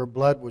fountain of her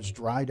blood was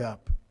dried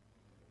up.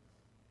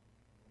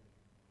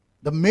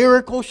 The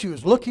miracle she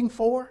was looking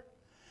for,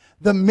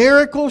 the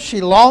miracle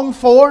she longed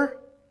for,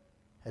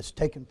 has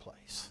taken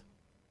place.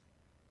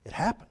 It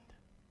happened.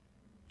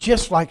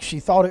 Just like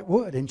she thought it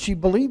would, and she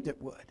believed it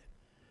would.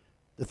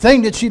 The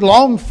thing that she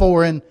longed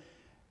for, and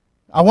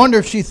I wonder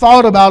if she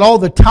thought about all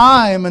the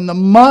time and the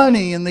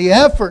money and the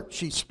effort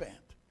she spent.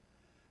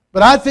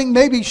 But I think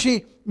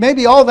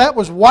maybe all that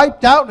was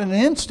wiped out in an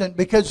instant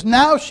because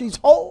now she's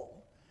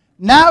whole.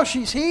 Now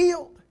she's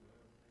healed.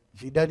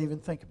 She doesn't even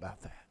think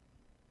about that.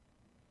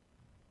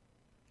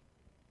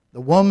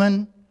 The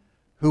woman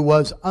who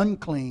was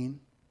unclean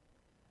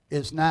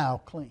is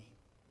now clean.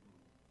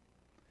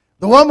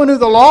 The woman who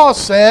the law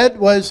said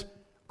was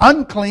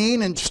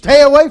unclean and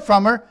stay away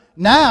from her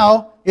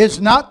now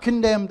is not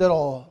condemned at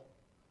all.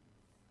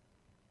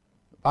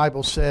 The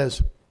Bible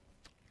says,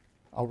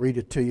 I'll read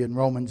it to you in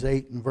Romans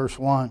 8 and verse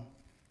 1.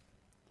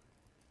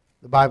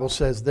 The Bible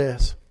says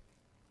this,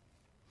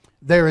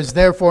 there is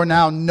therefore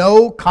now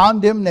no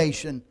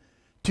condemnation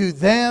to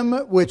them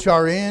which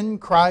are in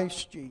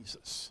Christ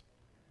Jesus,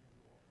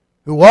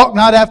 who walk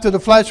not after the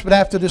flesh but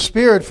after the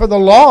Spirit. For the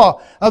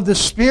law of the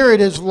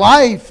Spirit is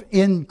life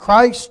in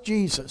Christ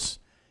Jesus,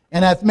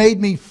 and hath made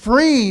me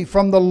free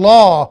from the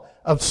law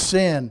of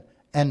sin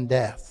and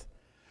death.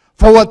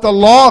 For what the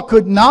law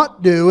could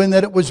not do, in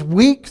that it was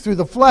weak through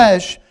the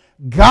flesh,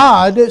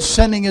 God,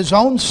 sending His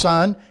own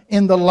Son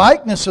in the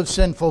likeness of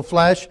sinful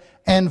flesh,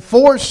 and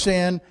for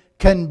sin,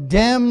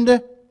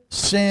 condemned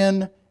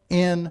sin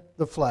in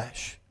the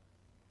flesh.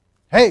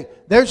 Hey,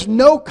 there's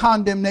no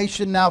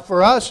condemnation now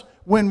for us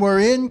when we're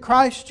in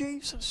Christ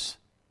Jesus.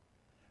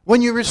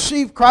 When you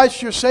receive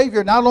Christ your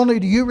Savior, not only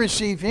do you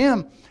receive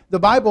Him, the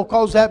Bible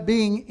calls that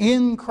being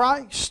in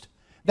Christ.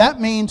 That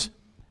means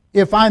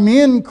if I'm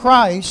in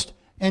Christ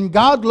and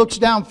God looks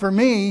down for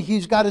me,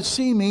 He's got to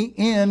see me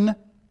in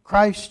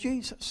Christ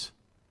Jesus.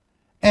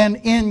 And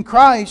in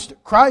Christ,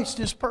 Christ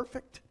is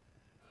perfect.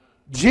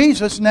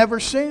 Jesus never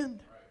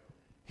sinned.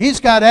 He's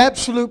got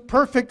absolute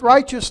perfect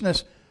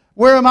righteousness.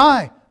 Where am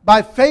I?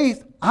 By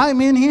faith,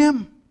 I'm in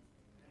Him.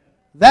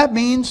 That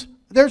means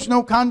there's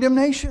no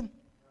condemnation.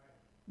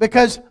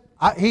 Because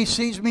He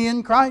sees me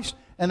in Christ.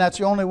 And that's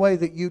the only way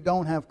that you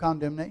don't have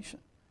condemnation.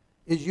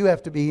 Is you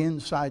have to be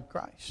inside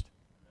Christ.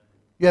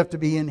 You have to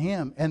be in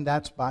Him. And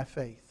that's by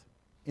faith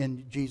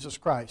in Jesus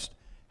Christ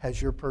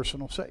as your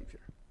personal Savior.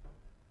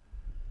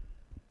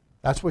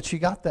 That's what she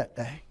got that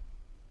day.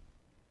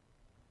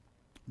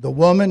 The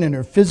woman in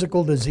her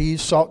physical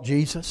disease sought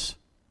Jesus.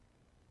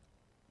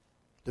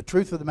 The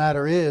truth of the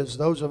matter is,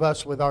 those of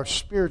us with our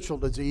spiritual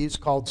disease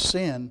called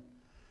sin,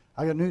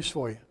 I got news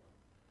for you.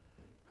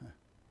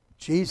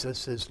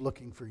 Jesus is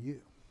looking for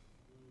you.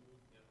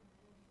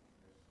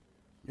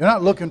 You're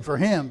not looking for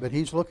Him, but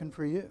He's looking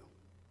for you.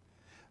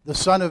 The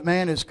Son of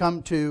Man has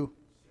come to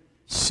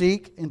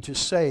seek and to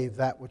save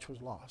that which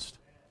was lost.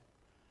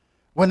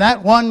 When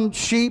that one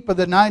sheep of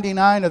the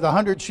 99 of the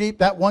 100 sheep,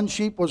 that one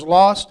sheep was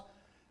lost,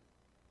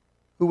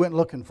 who went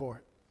looking for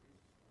it?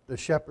 The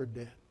shepherd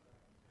did.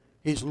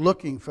 He's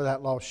looking for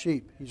that lost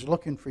sheep. He's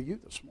looking for you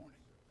this morning.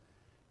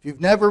 If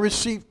you've never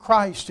received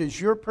Christ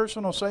as your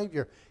personal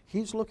Savior,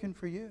 He's looking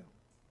for you.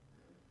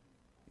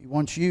 He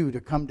wants you to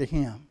come to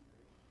Him.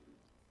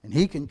 And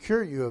He can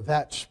cure you of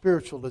that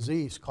spiritual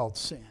disease called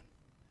sin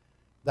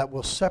that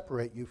will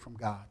separate you from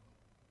God.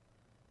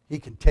 He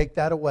can take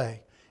that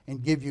away.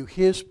 and give you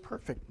His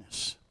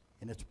perfectness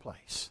in its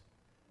place.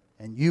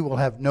 And you will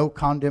have no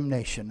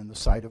condemnation in the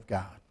sight of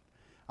God.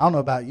 I don't know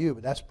about you,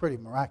 but that's pretty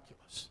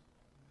miraculous.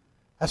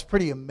 That's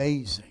pretty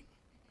amazing.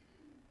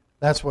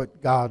 That's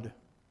what God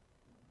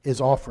is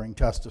offering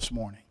to us this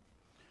morning.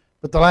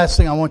 But the last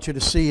thing I want you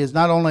to see is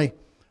not only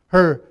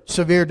her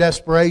severe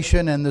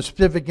desperation and the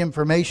specific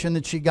information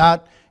that she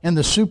got and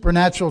the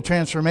supernatural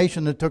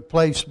transformation that took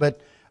place,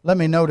 but let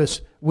me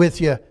notice with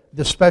you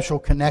the special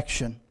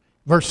connection.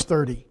 Verse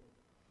 30.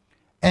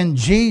 And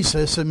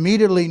Jesus,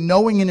 immediately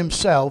knowing in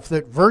Himself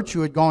that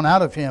virtue had gone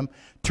out of Him,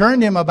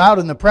 turned Him about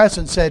in the press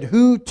and said,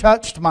 Who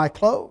touched my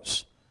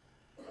clothes?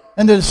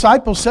 And the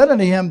disciples said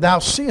unto Him, Thou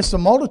seest the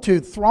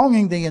multitude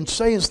thronging Thee, and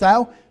sayest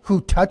Thou, Who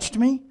touched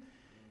me?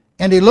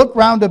 And He looked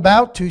round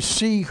about to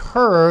see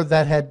her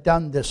that had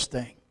done this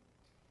thing.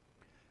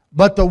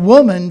 But the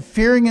woman,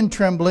 fearing and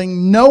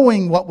trembling,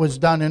 knowing what was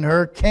done in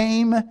her,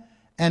 came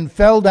and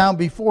fell down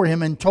before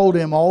Him and told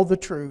Him all the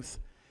truth.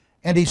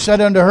 And He said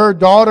unto her,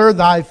 Daughter,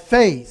 thy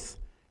faith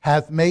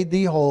hath made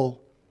thee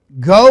whole.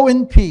 Go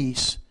in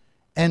peace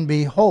and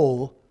be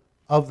whole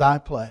of thy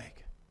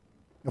plague.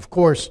 Of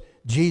course,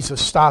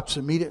 Jesus stops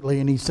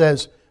immediately and He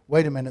says,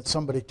 Wait a minute,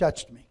 somebody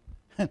touched me.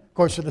 Of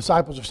course, the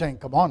disciples are saying,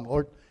 Come on,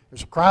 Lord.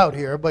 There's a crowd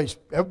here.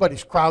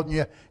 Everybody's crowding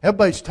you.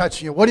 Everybody's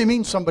touching you. What do you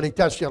mean somebody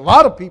touched you? A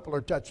lot of people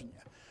are touching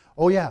you.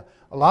 Oh yeah,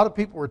 a lot of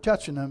people were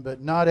touching Him, but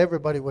not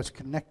everybody was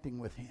connecting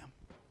with Him.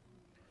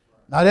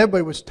 Not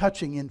everybody was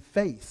touching in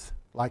faith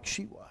like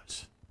she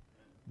was.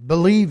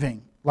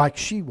 Believing like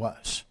she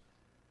was.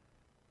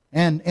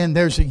 And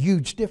there's a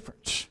huge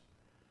difference.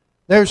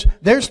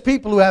 There's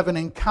people who have an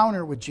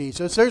encounter with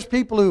Jesus. There's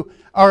people who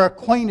are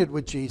acquainted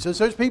with Jesus.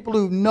 There's people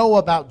who know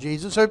about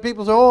Jesus. There's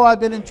people who say, Oh, I've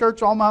been in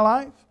church all my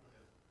life.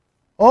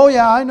 Oh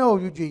yeah, I know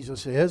who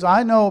Jesus is.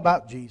 I know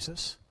about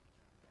Jesus.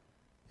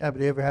 Yeah,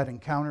 but have you ever had an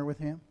encounter with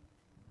Him?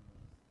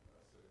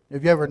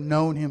 Have you ever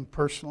known Him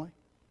personally?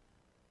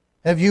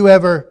 Have you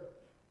ever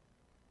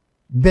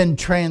been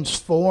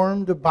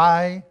transformed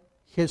by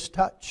His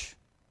touch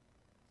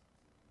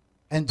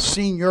and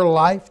seen your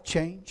life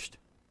changed?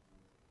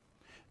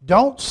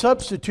 Don't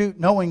substitute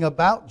knowing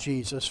about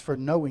Jesus for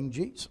knowing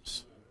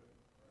Jesus.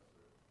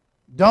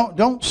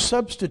 Don't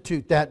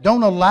substitute that.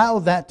 Don't allow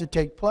that to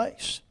take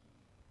place.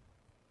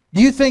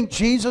 Do you think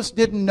Jesus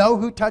didn't know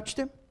who touched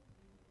Him?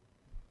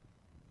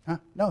 Huh?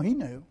 No, He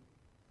knew.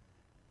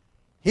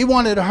 He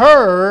wanted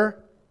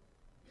her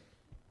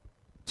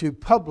to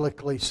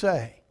publicly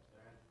say,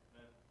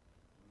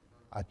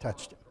 I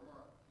touched Him.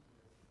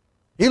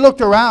 He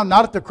looked around,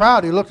 not at the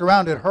crowd, He looked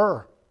around at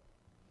her.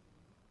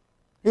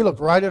 He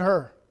looked right at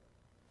her.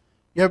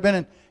 You ever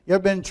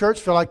been in church,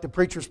 feel like the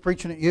preacher's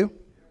preaching at you?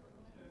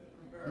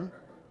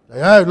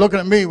 Hey, looking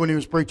at me when he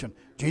was preaching.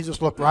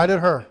 Jesus looked right at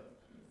her.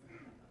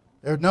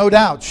 There's no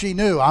doubt she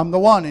knew I'm the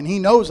one, and He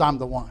knows I'm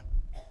the one.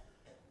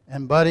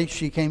 And buddy,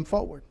 she came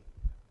forward.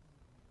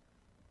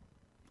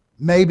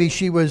 Maybe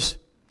she was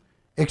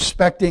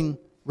expecting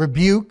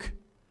rebuke.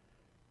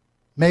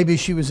 Maybe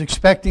she was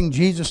expecting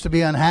Jesus to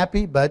be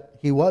unhappy, but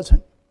He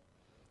wasn't.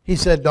 He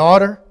said,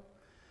 Daughter,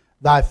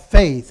 thy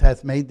faith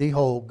hath made thee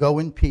whole. Go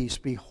in peace,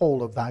 be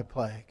whole of thy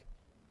plague.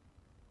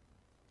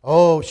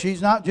 Oh,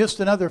 she's not just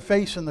another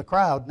face in the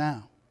crowd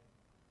now.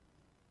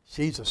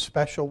 She's a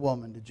special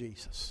woman to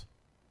Jesus.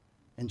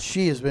 And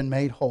she has been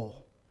made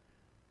whole.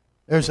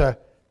 There's a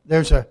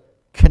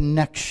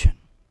connection.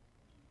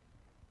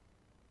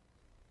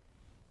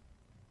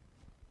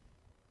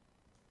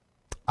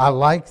 I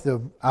like the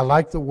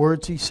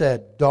words He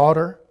said.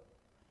 Daughter,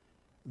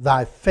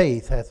 thy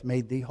faith hath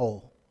made thee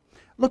whole.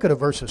 Look at a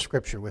verse of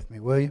Scripture with me,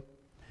 will you?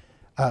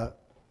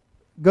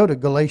 Go to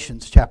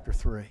Galatians chapter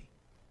 3.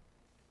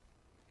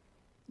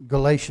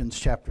 Galatians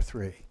chapter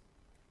 3.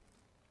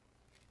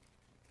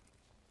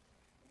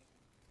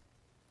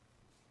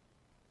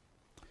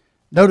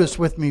 Notice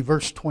with me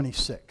verse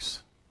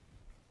 26.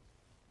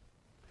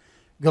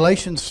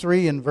 Galatians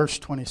 3 and verse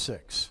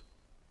 26.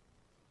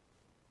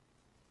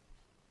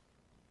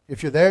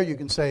 If you're there, you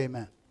can say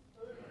amen.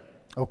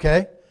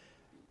 Okay?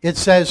 It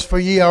says, For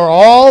ye are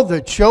all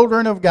the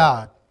children of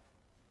God.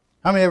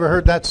 How many ever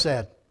heard that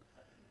said?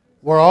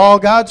 We're all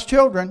God's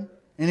children.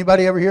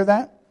 Anybody ever hear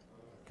that?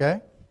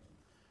 Okay.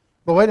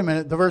 But wait a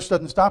minute, the verse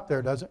doesn't stop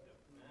there, does it?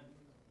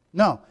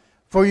 No.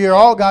 For ye are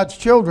all God's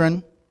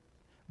children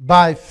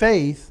by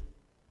faith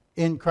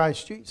in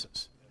Christ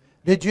Jesus.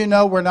 Did you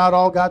know we're not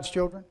all God's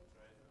children?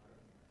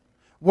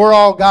 We're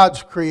all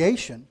God's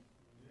creation.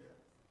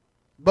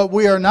 But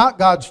we are not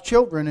God's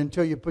children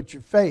until you put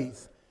your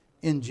faith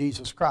in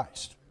Jesus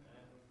Christ.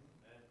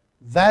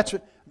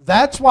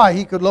 That's why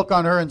He could look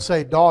on her and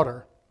say,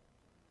 Daughter,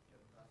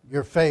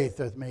 your faith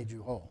hath made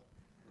you whole.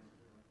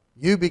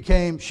 She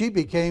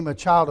became a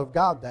child of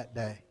God that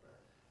day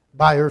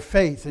by her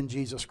faith in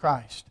Jesus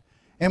Christ.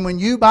 And when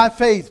you by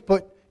faith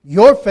put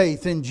your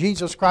faith in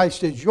Jesus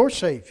Christ as your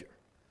Savior,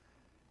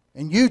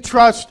 and you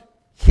trust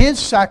His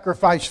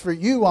sacrifice for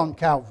you on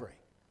Calvary,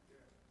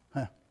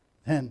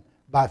 then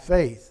by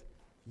faith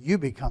you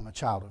become a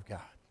child of God.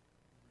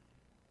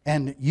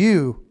 And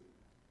you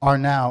are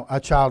now a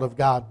child of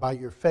God by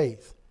your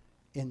faith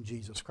in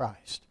Jesus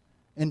Christ.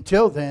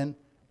 Until then,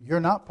 you're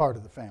not part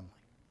of the family.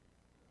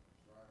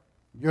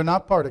 You're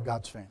not part of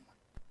God's family.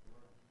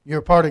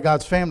 You're part of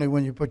God's family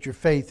when you put your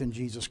faith in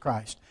Jesus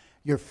Christ.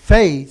 Your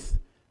faith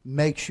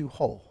makes you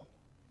whole.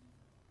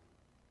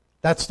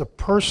 That's the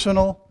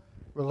personal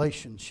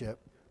relationship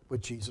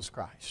with Jesus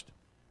Christ.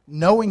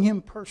 Knowing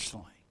Him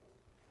personally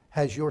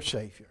as your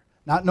Savior.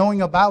 Not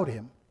knowing about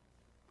Him.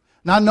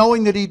 Not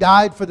knowing that He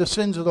died for the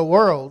sins of the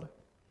world.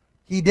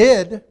 He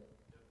did.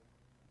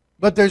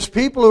 But there's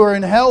people who are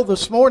in hell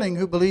this morning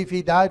who believe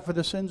He died for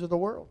the sins of the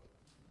world.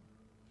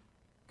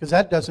 Because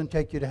that doesn't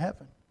take you to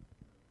heaven.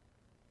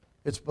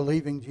 It's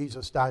believing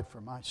Jesus died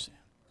for my sin.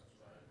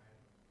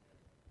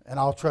 And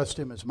I'll trust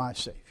Him as my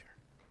Savior.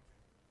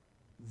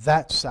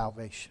 That's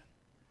salvation.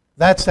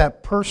 That's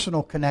that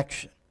personal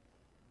connection.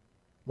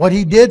 What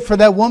He did for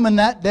that woman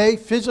that day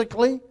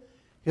physically,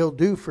 He'll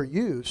do for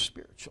you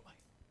spiritually.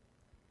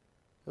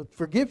 He'll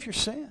forgive your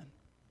sin.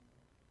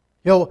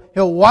 He'll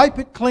wipe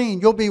it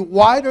clean. You'll be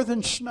whiter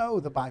than snow,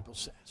 the Bible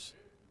says.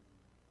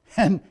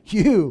 And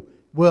you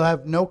will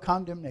have no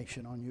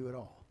condemnation on you at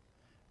all.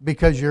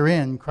 Because you're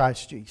in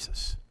Christ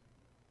Jesus.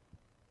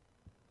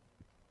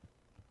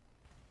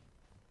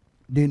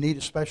 Do you need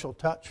a special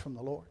touch from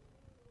the Lord?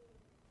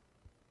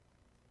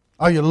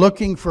 Are you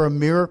looking for a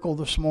miracle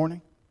this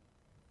morning?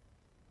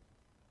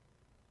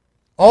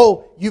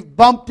 Oh, you've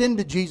bumped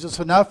into Jesus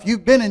enough.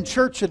 You've been in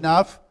church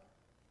enough.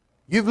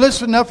 You've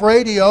listened to enough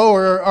radio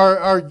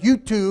or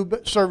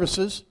YouTube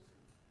services.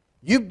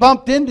 You've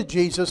bumped into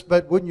Jesus,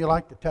 but wouldn't you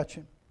like to touch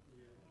Him?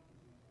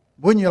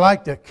 Wouldn't you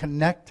like to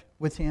connect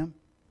with Him?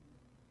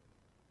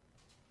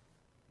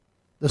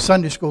 The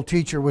Sunday school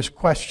teacher was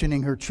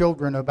questioning her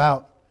children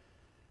about,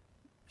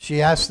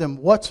 she asked them,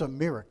 what's a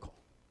miracle?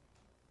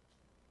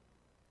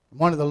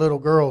 One of the little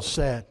girls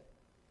said,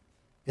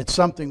 it's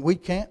something we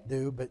can't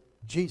do, but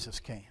Jesus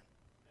can.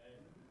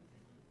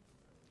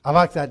 I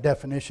like that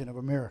definition of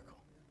a miracle.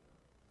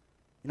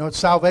 You know what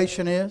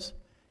salvation is?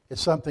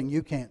 It's something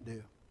you can't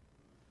do,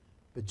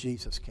 but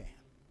Jesus can.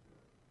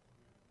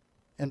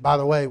 And by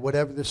the way,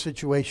 whatever the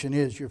situation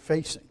is you're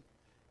facing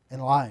in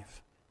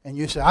life, and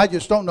you say, I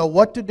just don't know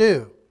what to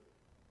do,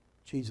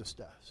 Jesus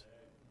does.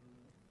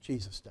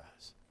 Jesus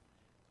does.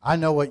 I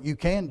know what you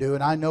can do,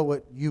 and I know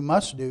what you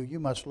must do. You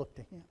must look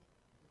to Him.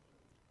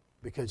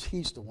 Because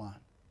He's the one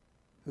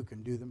who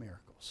can do the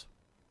miracles.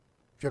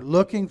 If you're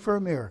looking for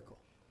a miracle,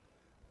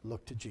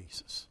 look to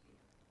Jesus.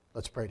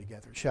 Let's pray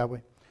together, shall we?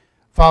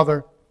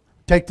 Father,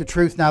 take the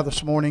truth now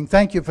this morning.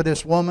 Thank You for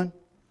this woman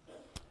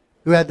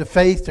who had the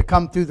faith to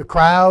come through the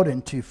crowd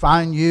and to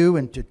find You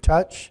and to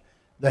touch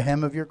the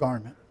hem of Your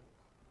garment.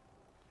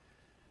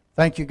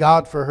 Thank You,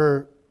 God, for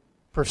her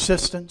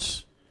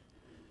persistence.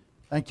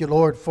 Thank You,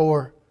 Lord,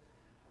 for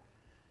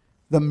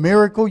the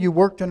miracle You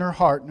worked in her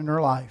heart and in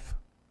her life.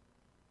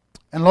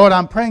 And Lord,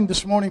 I'm praying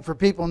this morning for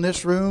people in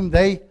this room,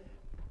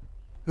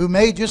 who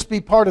may just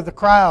be part of the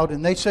crowd,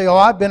 and they say, oh,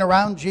 I've been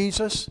around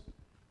Jesus.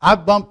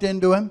 I've bumped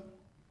into Him.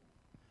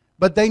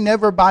 But they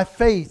never by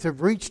faith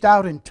have reached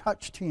out and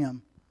touched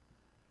Him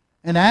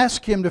and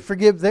asked Him to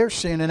forgive their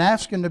sin and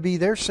asked Him to be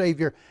their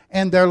Savior.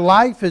 And their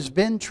life has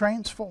been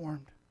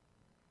transformed.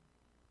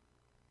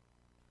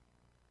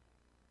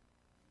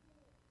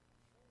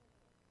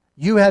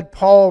 You had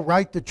Paul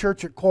write the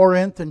church at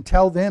Corinth and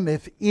tell them,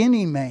 if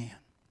any man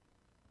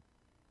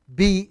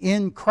be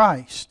in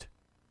Christ,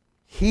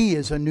 he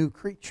is a new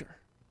creature.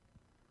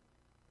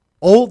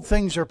 Old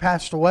things are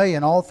passed away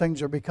and all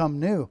things are become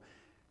new.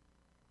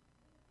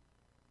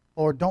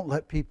 Lord, don't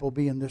let people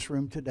be in this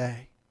room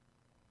today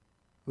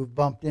who've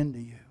bumped into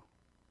You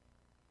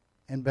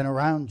and been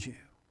around You,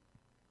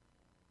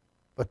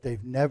 but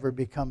they've never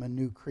become a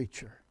new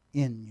creature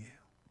in You.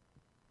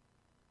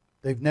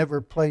 They've never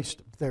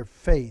placed their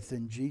faith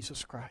in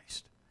Jesus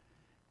Christ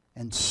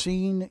and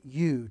seen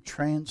You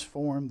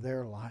transform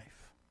their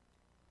life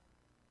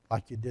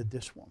like You did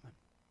this woman.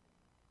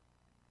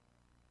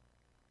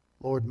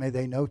 Lord, may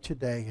they know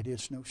today it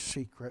is no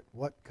secret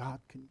what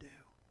God can do.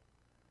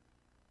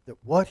 That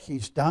what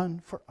He's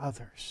done for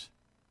others,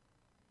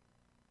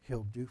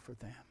 He'll do for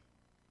them.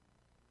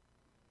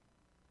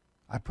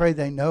 I pray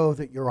they know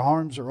that Your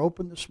arms are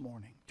open this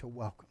morning to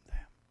welcome them.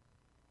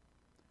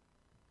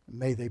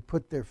 May they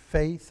put their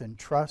faith and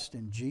trust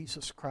in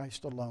Jesus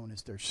Christ alone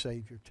as their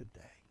Savior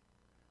today.